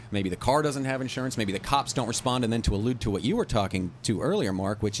insurance, maybe the car doesn't have insurance, maybe the cops don't respond, and then to allude to what you were talking to earlier,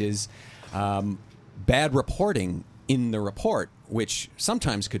 Mark, which is bad reporting in the report, which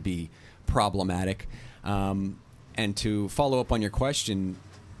sometimes could be problematic. And to follow up on your question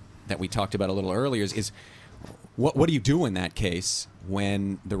that we talked about a little earlier is what do you do in that case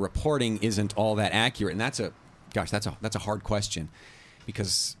when the reporting isn't all that accurate? And that's a hard question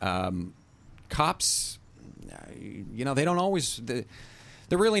because cops, they don't always. They're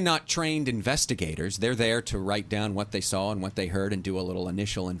really not trained investigators. They're there to write down what they saw and what they heard and do a little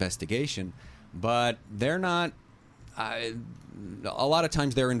initial investigation, but they're not. A lot of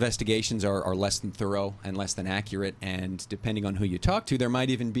times their investigations are less than thorough and less than accurate, and depending on who you talk to, there might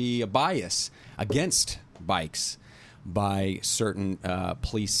even be a bias against bikes by certain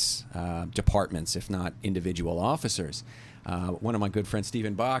police departments, if not individual officers. One of my good friends,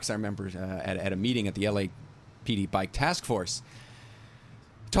 Stephen Box, I remember at a meeting at the LAPD Bike Task Force,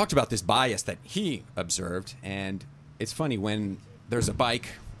 talked about this bias that he observed, and it's funny, when there's a bike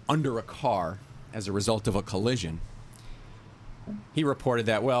under a car as a result of a collision, he reported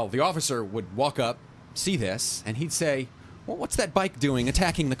that, the officer would walk up, see this, and he'd say, well, what's that bike doing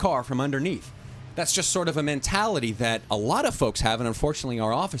attacking the car from underneath? That's just sort of a mentality that a lot of folks have, and unfortunately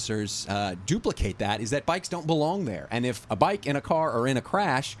our officers duplicate that, is that bikes don't belong there. And if a bike and a car are in a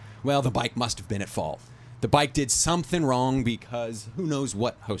crash, the bike must have been at fault. The bike did something wrong because who knows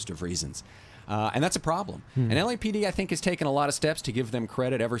what host of reasons. And that's a problem. And LAPD, I think, has taken a lot of steps to give them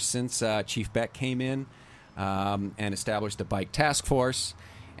credit ever since Chief Beck came in. And established the bike task force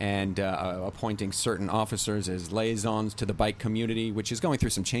and appointing certain officers as liaisons to the bike community, which is going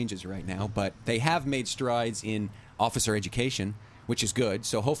through some changes right now. But they have made strides in officer education, which is good.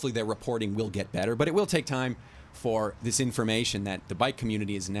 So hopefully their reporting will get better. But it will take time for this information that the bike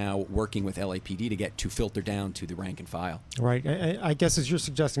community is now working with LAPD to filter down to the rank and file. Right. I guess as you're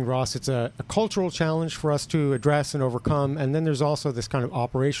suggesting, Ross, it's a cultural challenge for us to address and overcome. And then there's also this kind of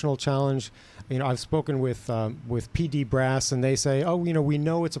operational challenge. I've spoken with PD brass, and they say, we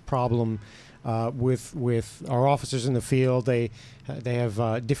know it's a problem with our officers in the field. They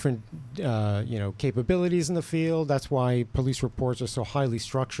have different capabilities in the field. That's why police reports are so highly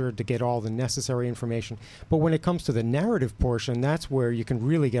structured to get all the necessary information. But when it comes to the narrative portion, that's where you can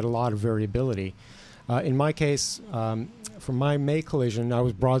really get a lot of variability. In my case, for my May collision, I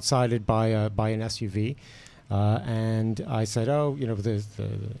was broadsided by an SUV. And I said,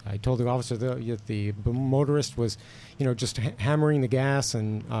 I told the officer the motorist was, just hammering the gas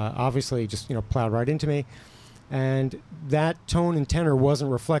and obviously just, plowed right into me. And that tone and tenor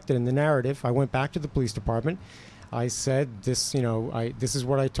wasn't reflected in the narrative. I went back to the police department. I said, this is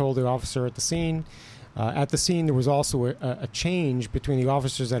what I told the officer at the scene. At the scene, there was also a change between the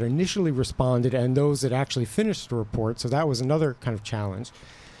officers that initially responded and those that actually finished the report. So that was another kind of challenge.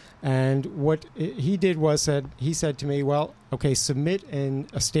 And what he did was he said to me, submit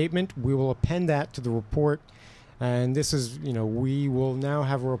a statement. We will append that to the report. And this is, we will now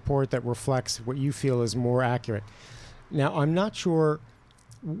have a report that reflects what you feel is more accurate. Now, I'm not sure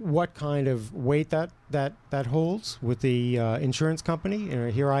what kind of weight that holds with the insurance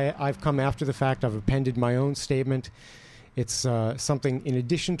company. Here I've come after the fact. I've appended my own statement. It's something in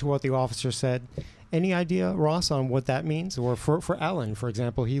addition to what the officer said. any idea, Ross, on what that means? Or for Alan, for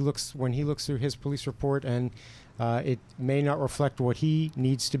example, when he looks through his police report and it may not reflect what he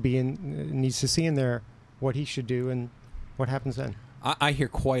needs to see in there, what he should do, and what happens then? I hear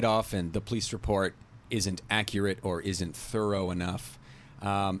quite often the police report isn't accurate or isn't thorough enough,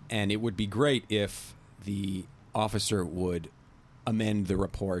 and it would be great if the officer would amend the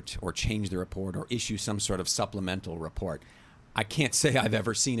report or change the report or issue some sort of supplemental report. I can't say I've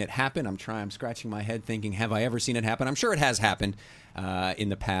ever seen it happen. I'm scratching my head thinking, have I ever seen it happen? I'm sure it has happened in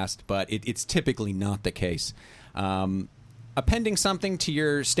the past, but it's typically not the case. Appending something to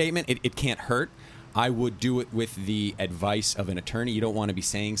your statement, it can't hurt. I would do it with the advice of an attorney. You don't want to be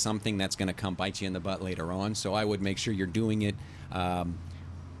saying something that's going to come bite you in the butt later on, so I would make sure you're doing it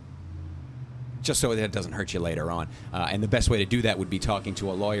just so that it doesn't hurt you later on. And the best way to do that would be talking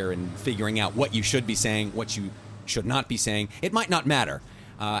to a lawyer and figuring out what you should be saying, what you should not be saying. It might not matter.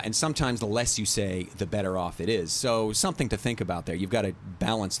 And sometimes the less you say, the better off it is. So something to think about there. You've got to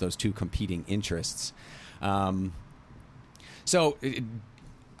balance those two competing interests. I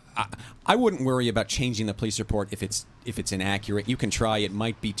wouldn't worry about changing the police report if it's inaccurate. You can try. It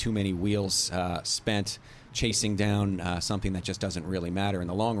might be too many wheels spent chasing down something that just doesn't really matter in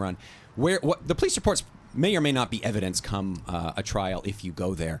the long run. The police reports may or may not be evidence come a trial if you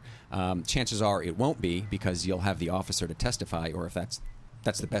go there. Chances are it won't be because you'll have the officer to testify, or if that's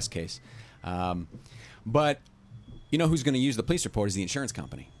the best case. But you know who's going to use the police report is the insurance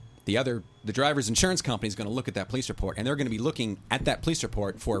company. The driver's insurance company is going to look at that police report, and they're going to be looking at that police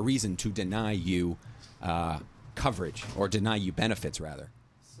report for a reason to deny you coverage or deny you benefits, rather.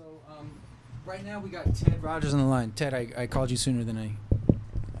 So right now we got Ted Rogers on the line. Ted, I called you sooner than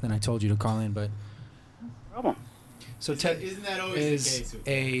I told you to call in, but problem. So Ted isn't that always the is case?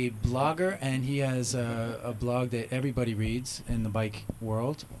 A blogger, and he has a blog that everybody reads in the bike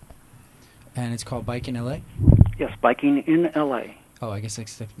world, and it's called Bike in LA. Yes, Biking in LA. Oh, I guess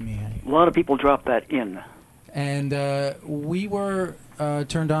except me. A lot of people drop that in. And we were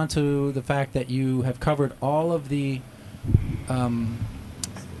turned on to the fact that you have covered all of the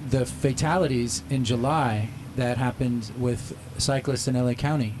fatalities in July that happened with cyclists in LA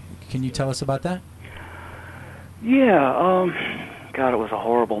County. Can you tell us about that? Yeah, God, it was a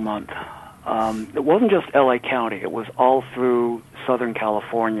horrible month. It wasn't just LA County. It was all through Southern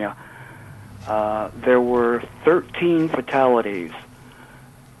California. There were 13 fatalities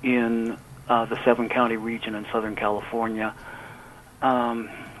in the 7-county region in Southern California. God,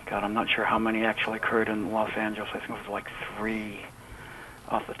 I'm not sure how many actually occurred in Los Angeles. I think it was like 3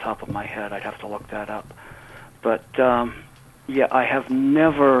 off the top of my head. I'd have to look that up. But, yeah, I've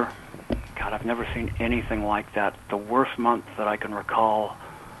never seen anything like that. The worst month that I can recall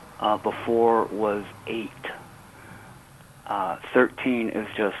before was 8. 13 is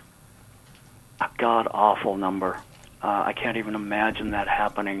just a god-awful number. I can't even imagine that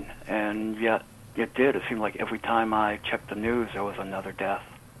happening, and yet it did. It seemed like every time I checked the news, there was another death.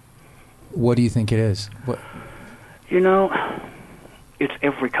 What do you think it is? What? You know, it's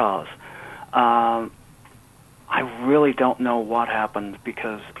every cause. I really don't know what happened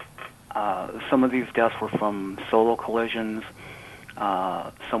because some of these deaths were from solo collisions.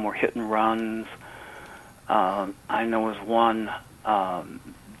 Some were hit and runs. I know was one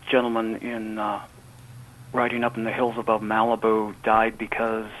gentleman in riding up in the hills above Malibu died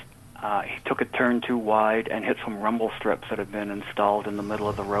because he took a turn too wide and hit some rumble strips that had been installed in the middle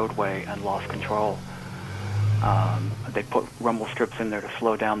of the roadway and lost control. They put rumble strips in there to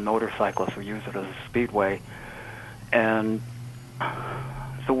slow down motorcyclists who use it as a speedway. And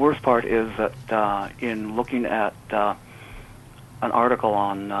the worst part is that in looking at an article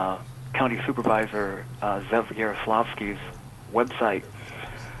on County Supervisor Zev Yaroslavsky's website,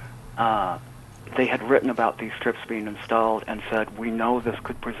 they had written about these strips being installed and said, we know this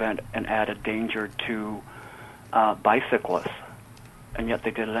could present an added danger to bicyclists, and yet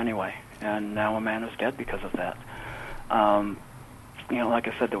they did it anyway. And now a man is dead because of that. You know, like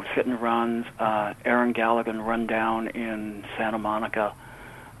I said, there was hit and runs. Erin Galligan run down in Santa Monica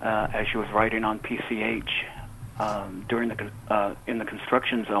as she was riding on PCH during in the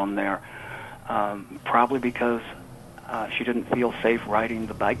construction zone there, probably because she didn't feel safe riding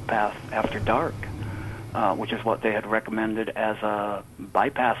the bike path after dark, which is what they had recommended as a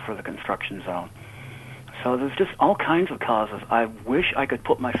bypass for the construction zone. So there's just all kinds of causes. I wish I could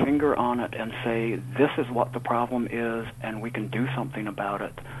put my finger on it and say, this is what the problem is, and we can do something about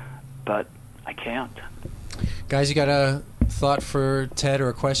it. But I can't. Guys, you got a thought for Ted or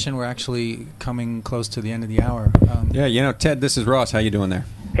a question? We're actually coming close to the end of the hour. Yeah, you know, Ted, this is Ross. How you doing there?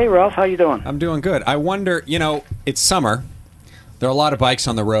 Hey, Ross, how you doing? I'm doing good. I wonder, you know, it's summer. There are a lot of bikes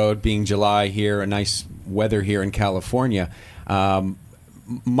on the road, being July here, a nice weather here in California.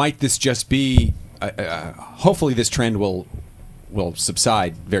 Might this just be, hopefully this trend will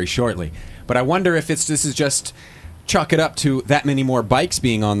subside very shortly. But I wonder if this is just chalk it up to that many more bikes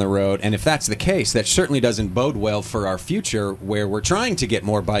being on the road. And if that's the case, that certainly doesn't bode well for our future, where we're trying to get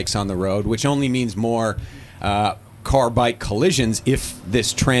more bikes on the road, which only means more car-bike collisions if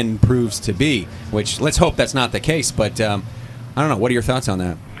this trend proves to be, which let's hope that's not the case. But I don't know. What are your thoughts on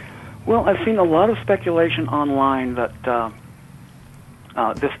that? Well, I've seen a lot of speculation online that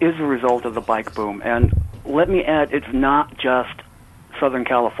this is a result of the bike boom. And let me add, it's not just Southern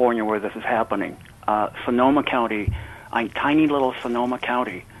California where this is happening. Sonoma County, tiny little Sonoma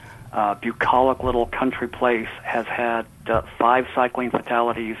County, bucolic little country place, has had 5 cycling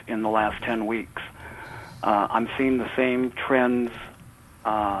fatalities in the last 10 weeks. I'm seeing the same trends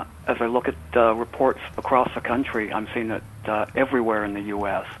as I look at reports across the country. I'm seeing it everywhere in the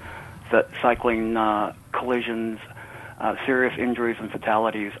U.S. that cycling collisions, serious injuries and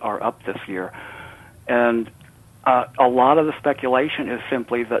fatalities are up this year. And a lot of the speculation is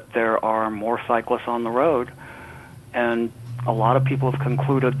simply that there are more cyclists on the road, and a lot of people have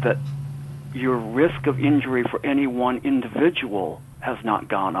concluded that your risk of injury for any one individual has not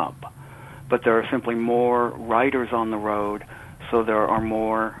gone up, but there are simply more riders on the road, so there are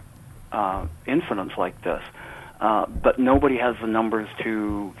more incidents like this. But nobody has the numbers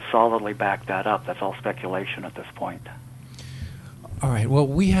to solidly back that up. That's all speculation at this point. All right. Well,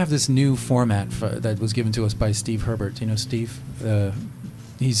 we have this new format that was given to us by Steve Herbert. You know Steve?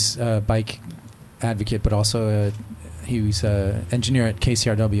 He's a bike advocate, but also he was an engineer at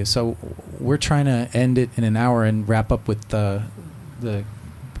KCRW. So we're trying to end it in an hour and wrap up with the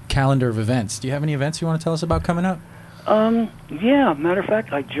calendar of events. Do you have any events you want to tell us about coming up? Yeah. Matter of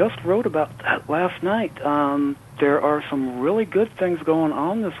fact, I just wrote about that last night. There are some really good things going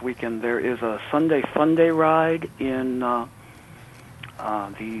on this weekend. There is a Sunday Fun Day ride in the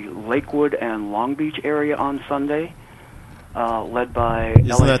Lakewood and Long Beach area on Sunday, led by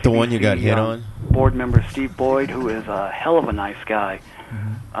Isn't that the one you got hit on? Board member Steve Boyd, who is a hell of a nice guy.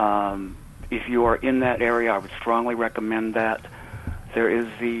 If you are in that area, I would strongly recommend that. There is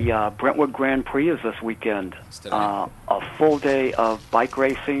the Brentwood Grand Prix is this weekend. A full day of bike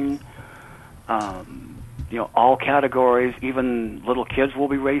racing. All categories, even little kids will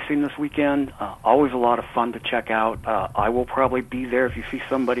be racing this weekend. Always a lot of fun to check out. I will probably be there. If you see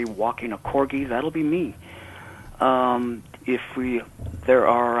somebody walking a corgi, that'll be me. There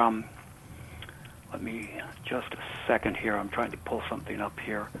are, let me, just a second here. I'm trying to pull something up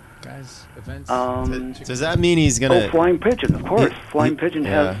here. Guys, events. Does that mean he's going to... Oh, Flying Pigeon, of course. Flying Pigeon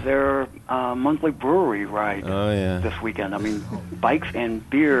has their monthly brewery ride this weekend. I mean, bikes and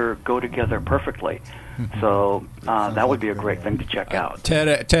beer go together perfectly. So that would be a great thing to check out.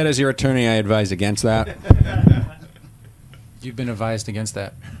 Ted, as your attorney, I advise against that. You've been advised against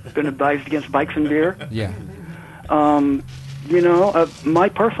that. Been advised against bikes and beer? Yeah. My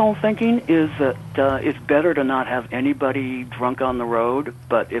personal thinking is that it's better to not have anybody drunk on the road,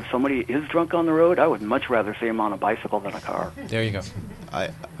 but if somebody is drunk on the road, I would much rather see him on a bicycle than a car. There you go.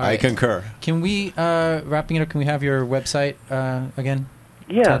 I concur. Can we, wrapping it up, can we have your website again?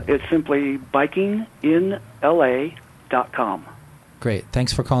 Yeah, Ted? It's simply bikinginla.com. Great.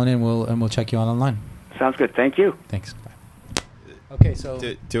 Thanks for calling in. We'll check you out online. Sounds good. Thank you. Thanks. Okay, so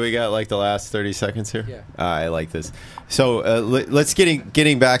do we got like the last 30 seconds here? Yeah. I like this. So let's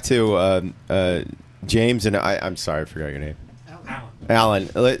getting back to James and I'm sorry, I forgot your name. Alan.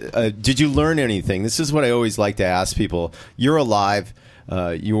 Did you learn anything? This is what I always like to ask people. You're alive.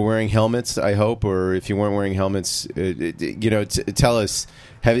 You were wearing helmets, I hope, or if you weren't wearing helmets, tell us.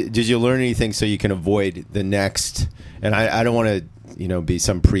 Did you learn anything so you can avoid the next? And I don't want to be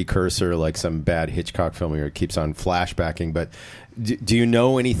some precursor like some bad Hitchcock film where it keeps on flashbacking, but do you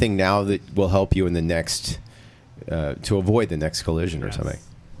know anything now that will help you in the next to avoid the next collision or something?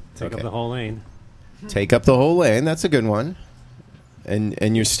 Take up the whole lane. Take up the whole lane. That's a good one.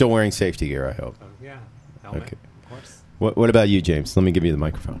 And you're still wearing safety gear, I hope. Yeah. Helmet, okay. Of course. What about you, James? Let me give you the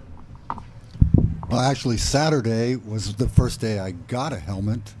microphone. Well, actually, Saturday was the first day I got a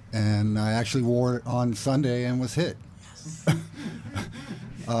helmet, and I actually wore it on Sunday and was hit.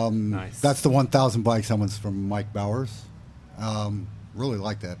 Nice. That's the 1,000 bikes helmets from Mike Bowers. Really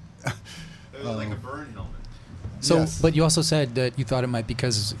like that. It was like a burn helmet. So, Yes. but you also said that you thought it might be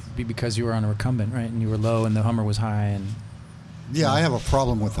because you were on a recumbent, right? And you were low, and the Hummer was high, and Yeah, I have a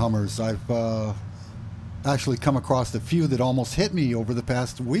problem with Hummers. I've actually come across a few that almost hit me over the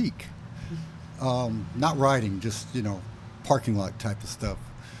past week. Not riding, just parking lot type of stuff.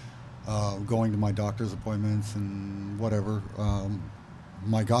 going to my doctor's appointments and whatever.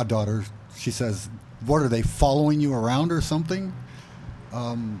 My goddaughter, she says, "What are they following you around or something?"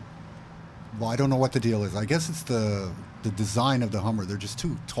 Well, I don't know what the deal is. I guess it's the design of the Hummer. They're just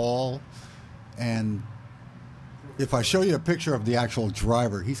too tall, and if I show you a picture of the actual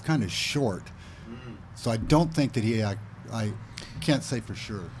driver, he's kind of short. So I don't think that I can't say for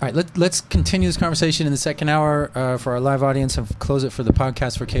sure. All right, let's continue this conversation in the second hour for our live audience and close it for the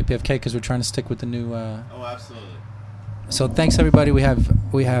podcast for KPFK because we're trying to stick with the new. Oh, absolutely. So thanks everybody. We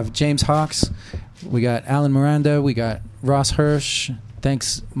have James Hawks, we got Alan Miranda, we got Ross Hirsch.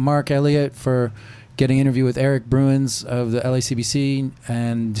 Thanks Mark Elliott for getting an interview with Eric Bruins of the LACBC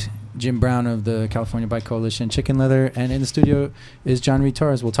and Jim Brown of the California Bike Coalition, Chicken Leather, and in the studio is John Reed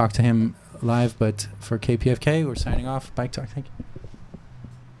Torres. We'll talk to him live, but for KPFK, we're signing off. Bike Talk, thank you.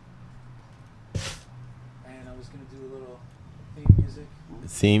 And I was going to do a little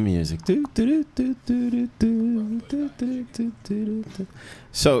theme music.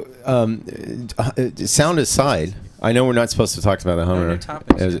 So, sound aside, I know we're not supposed to talk about the Hummer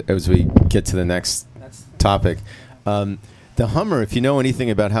as we get to the next topic. The Hummer, if you know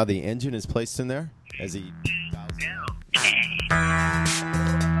anything about how the engine is placed in there, as he bows.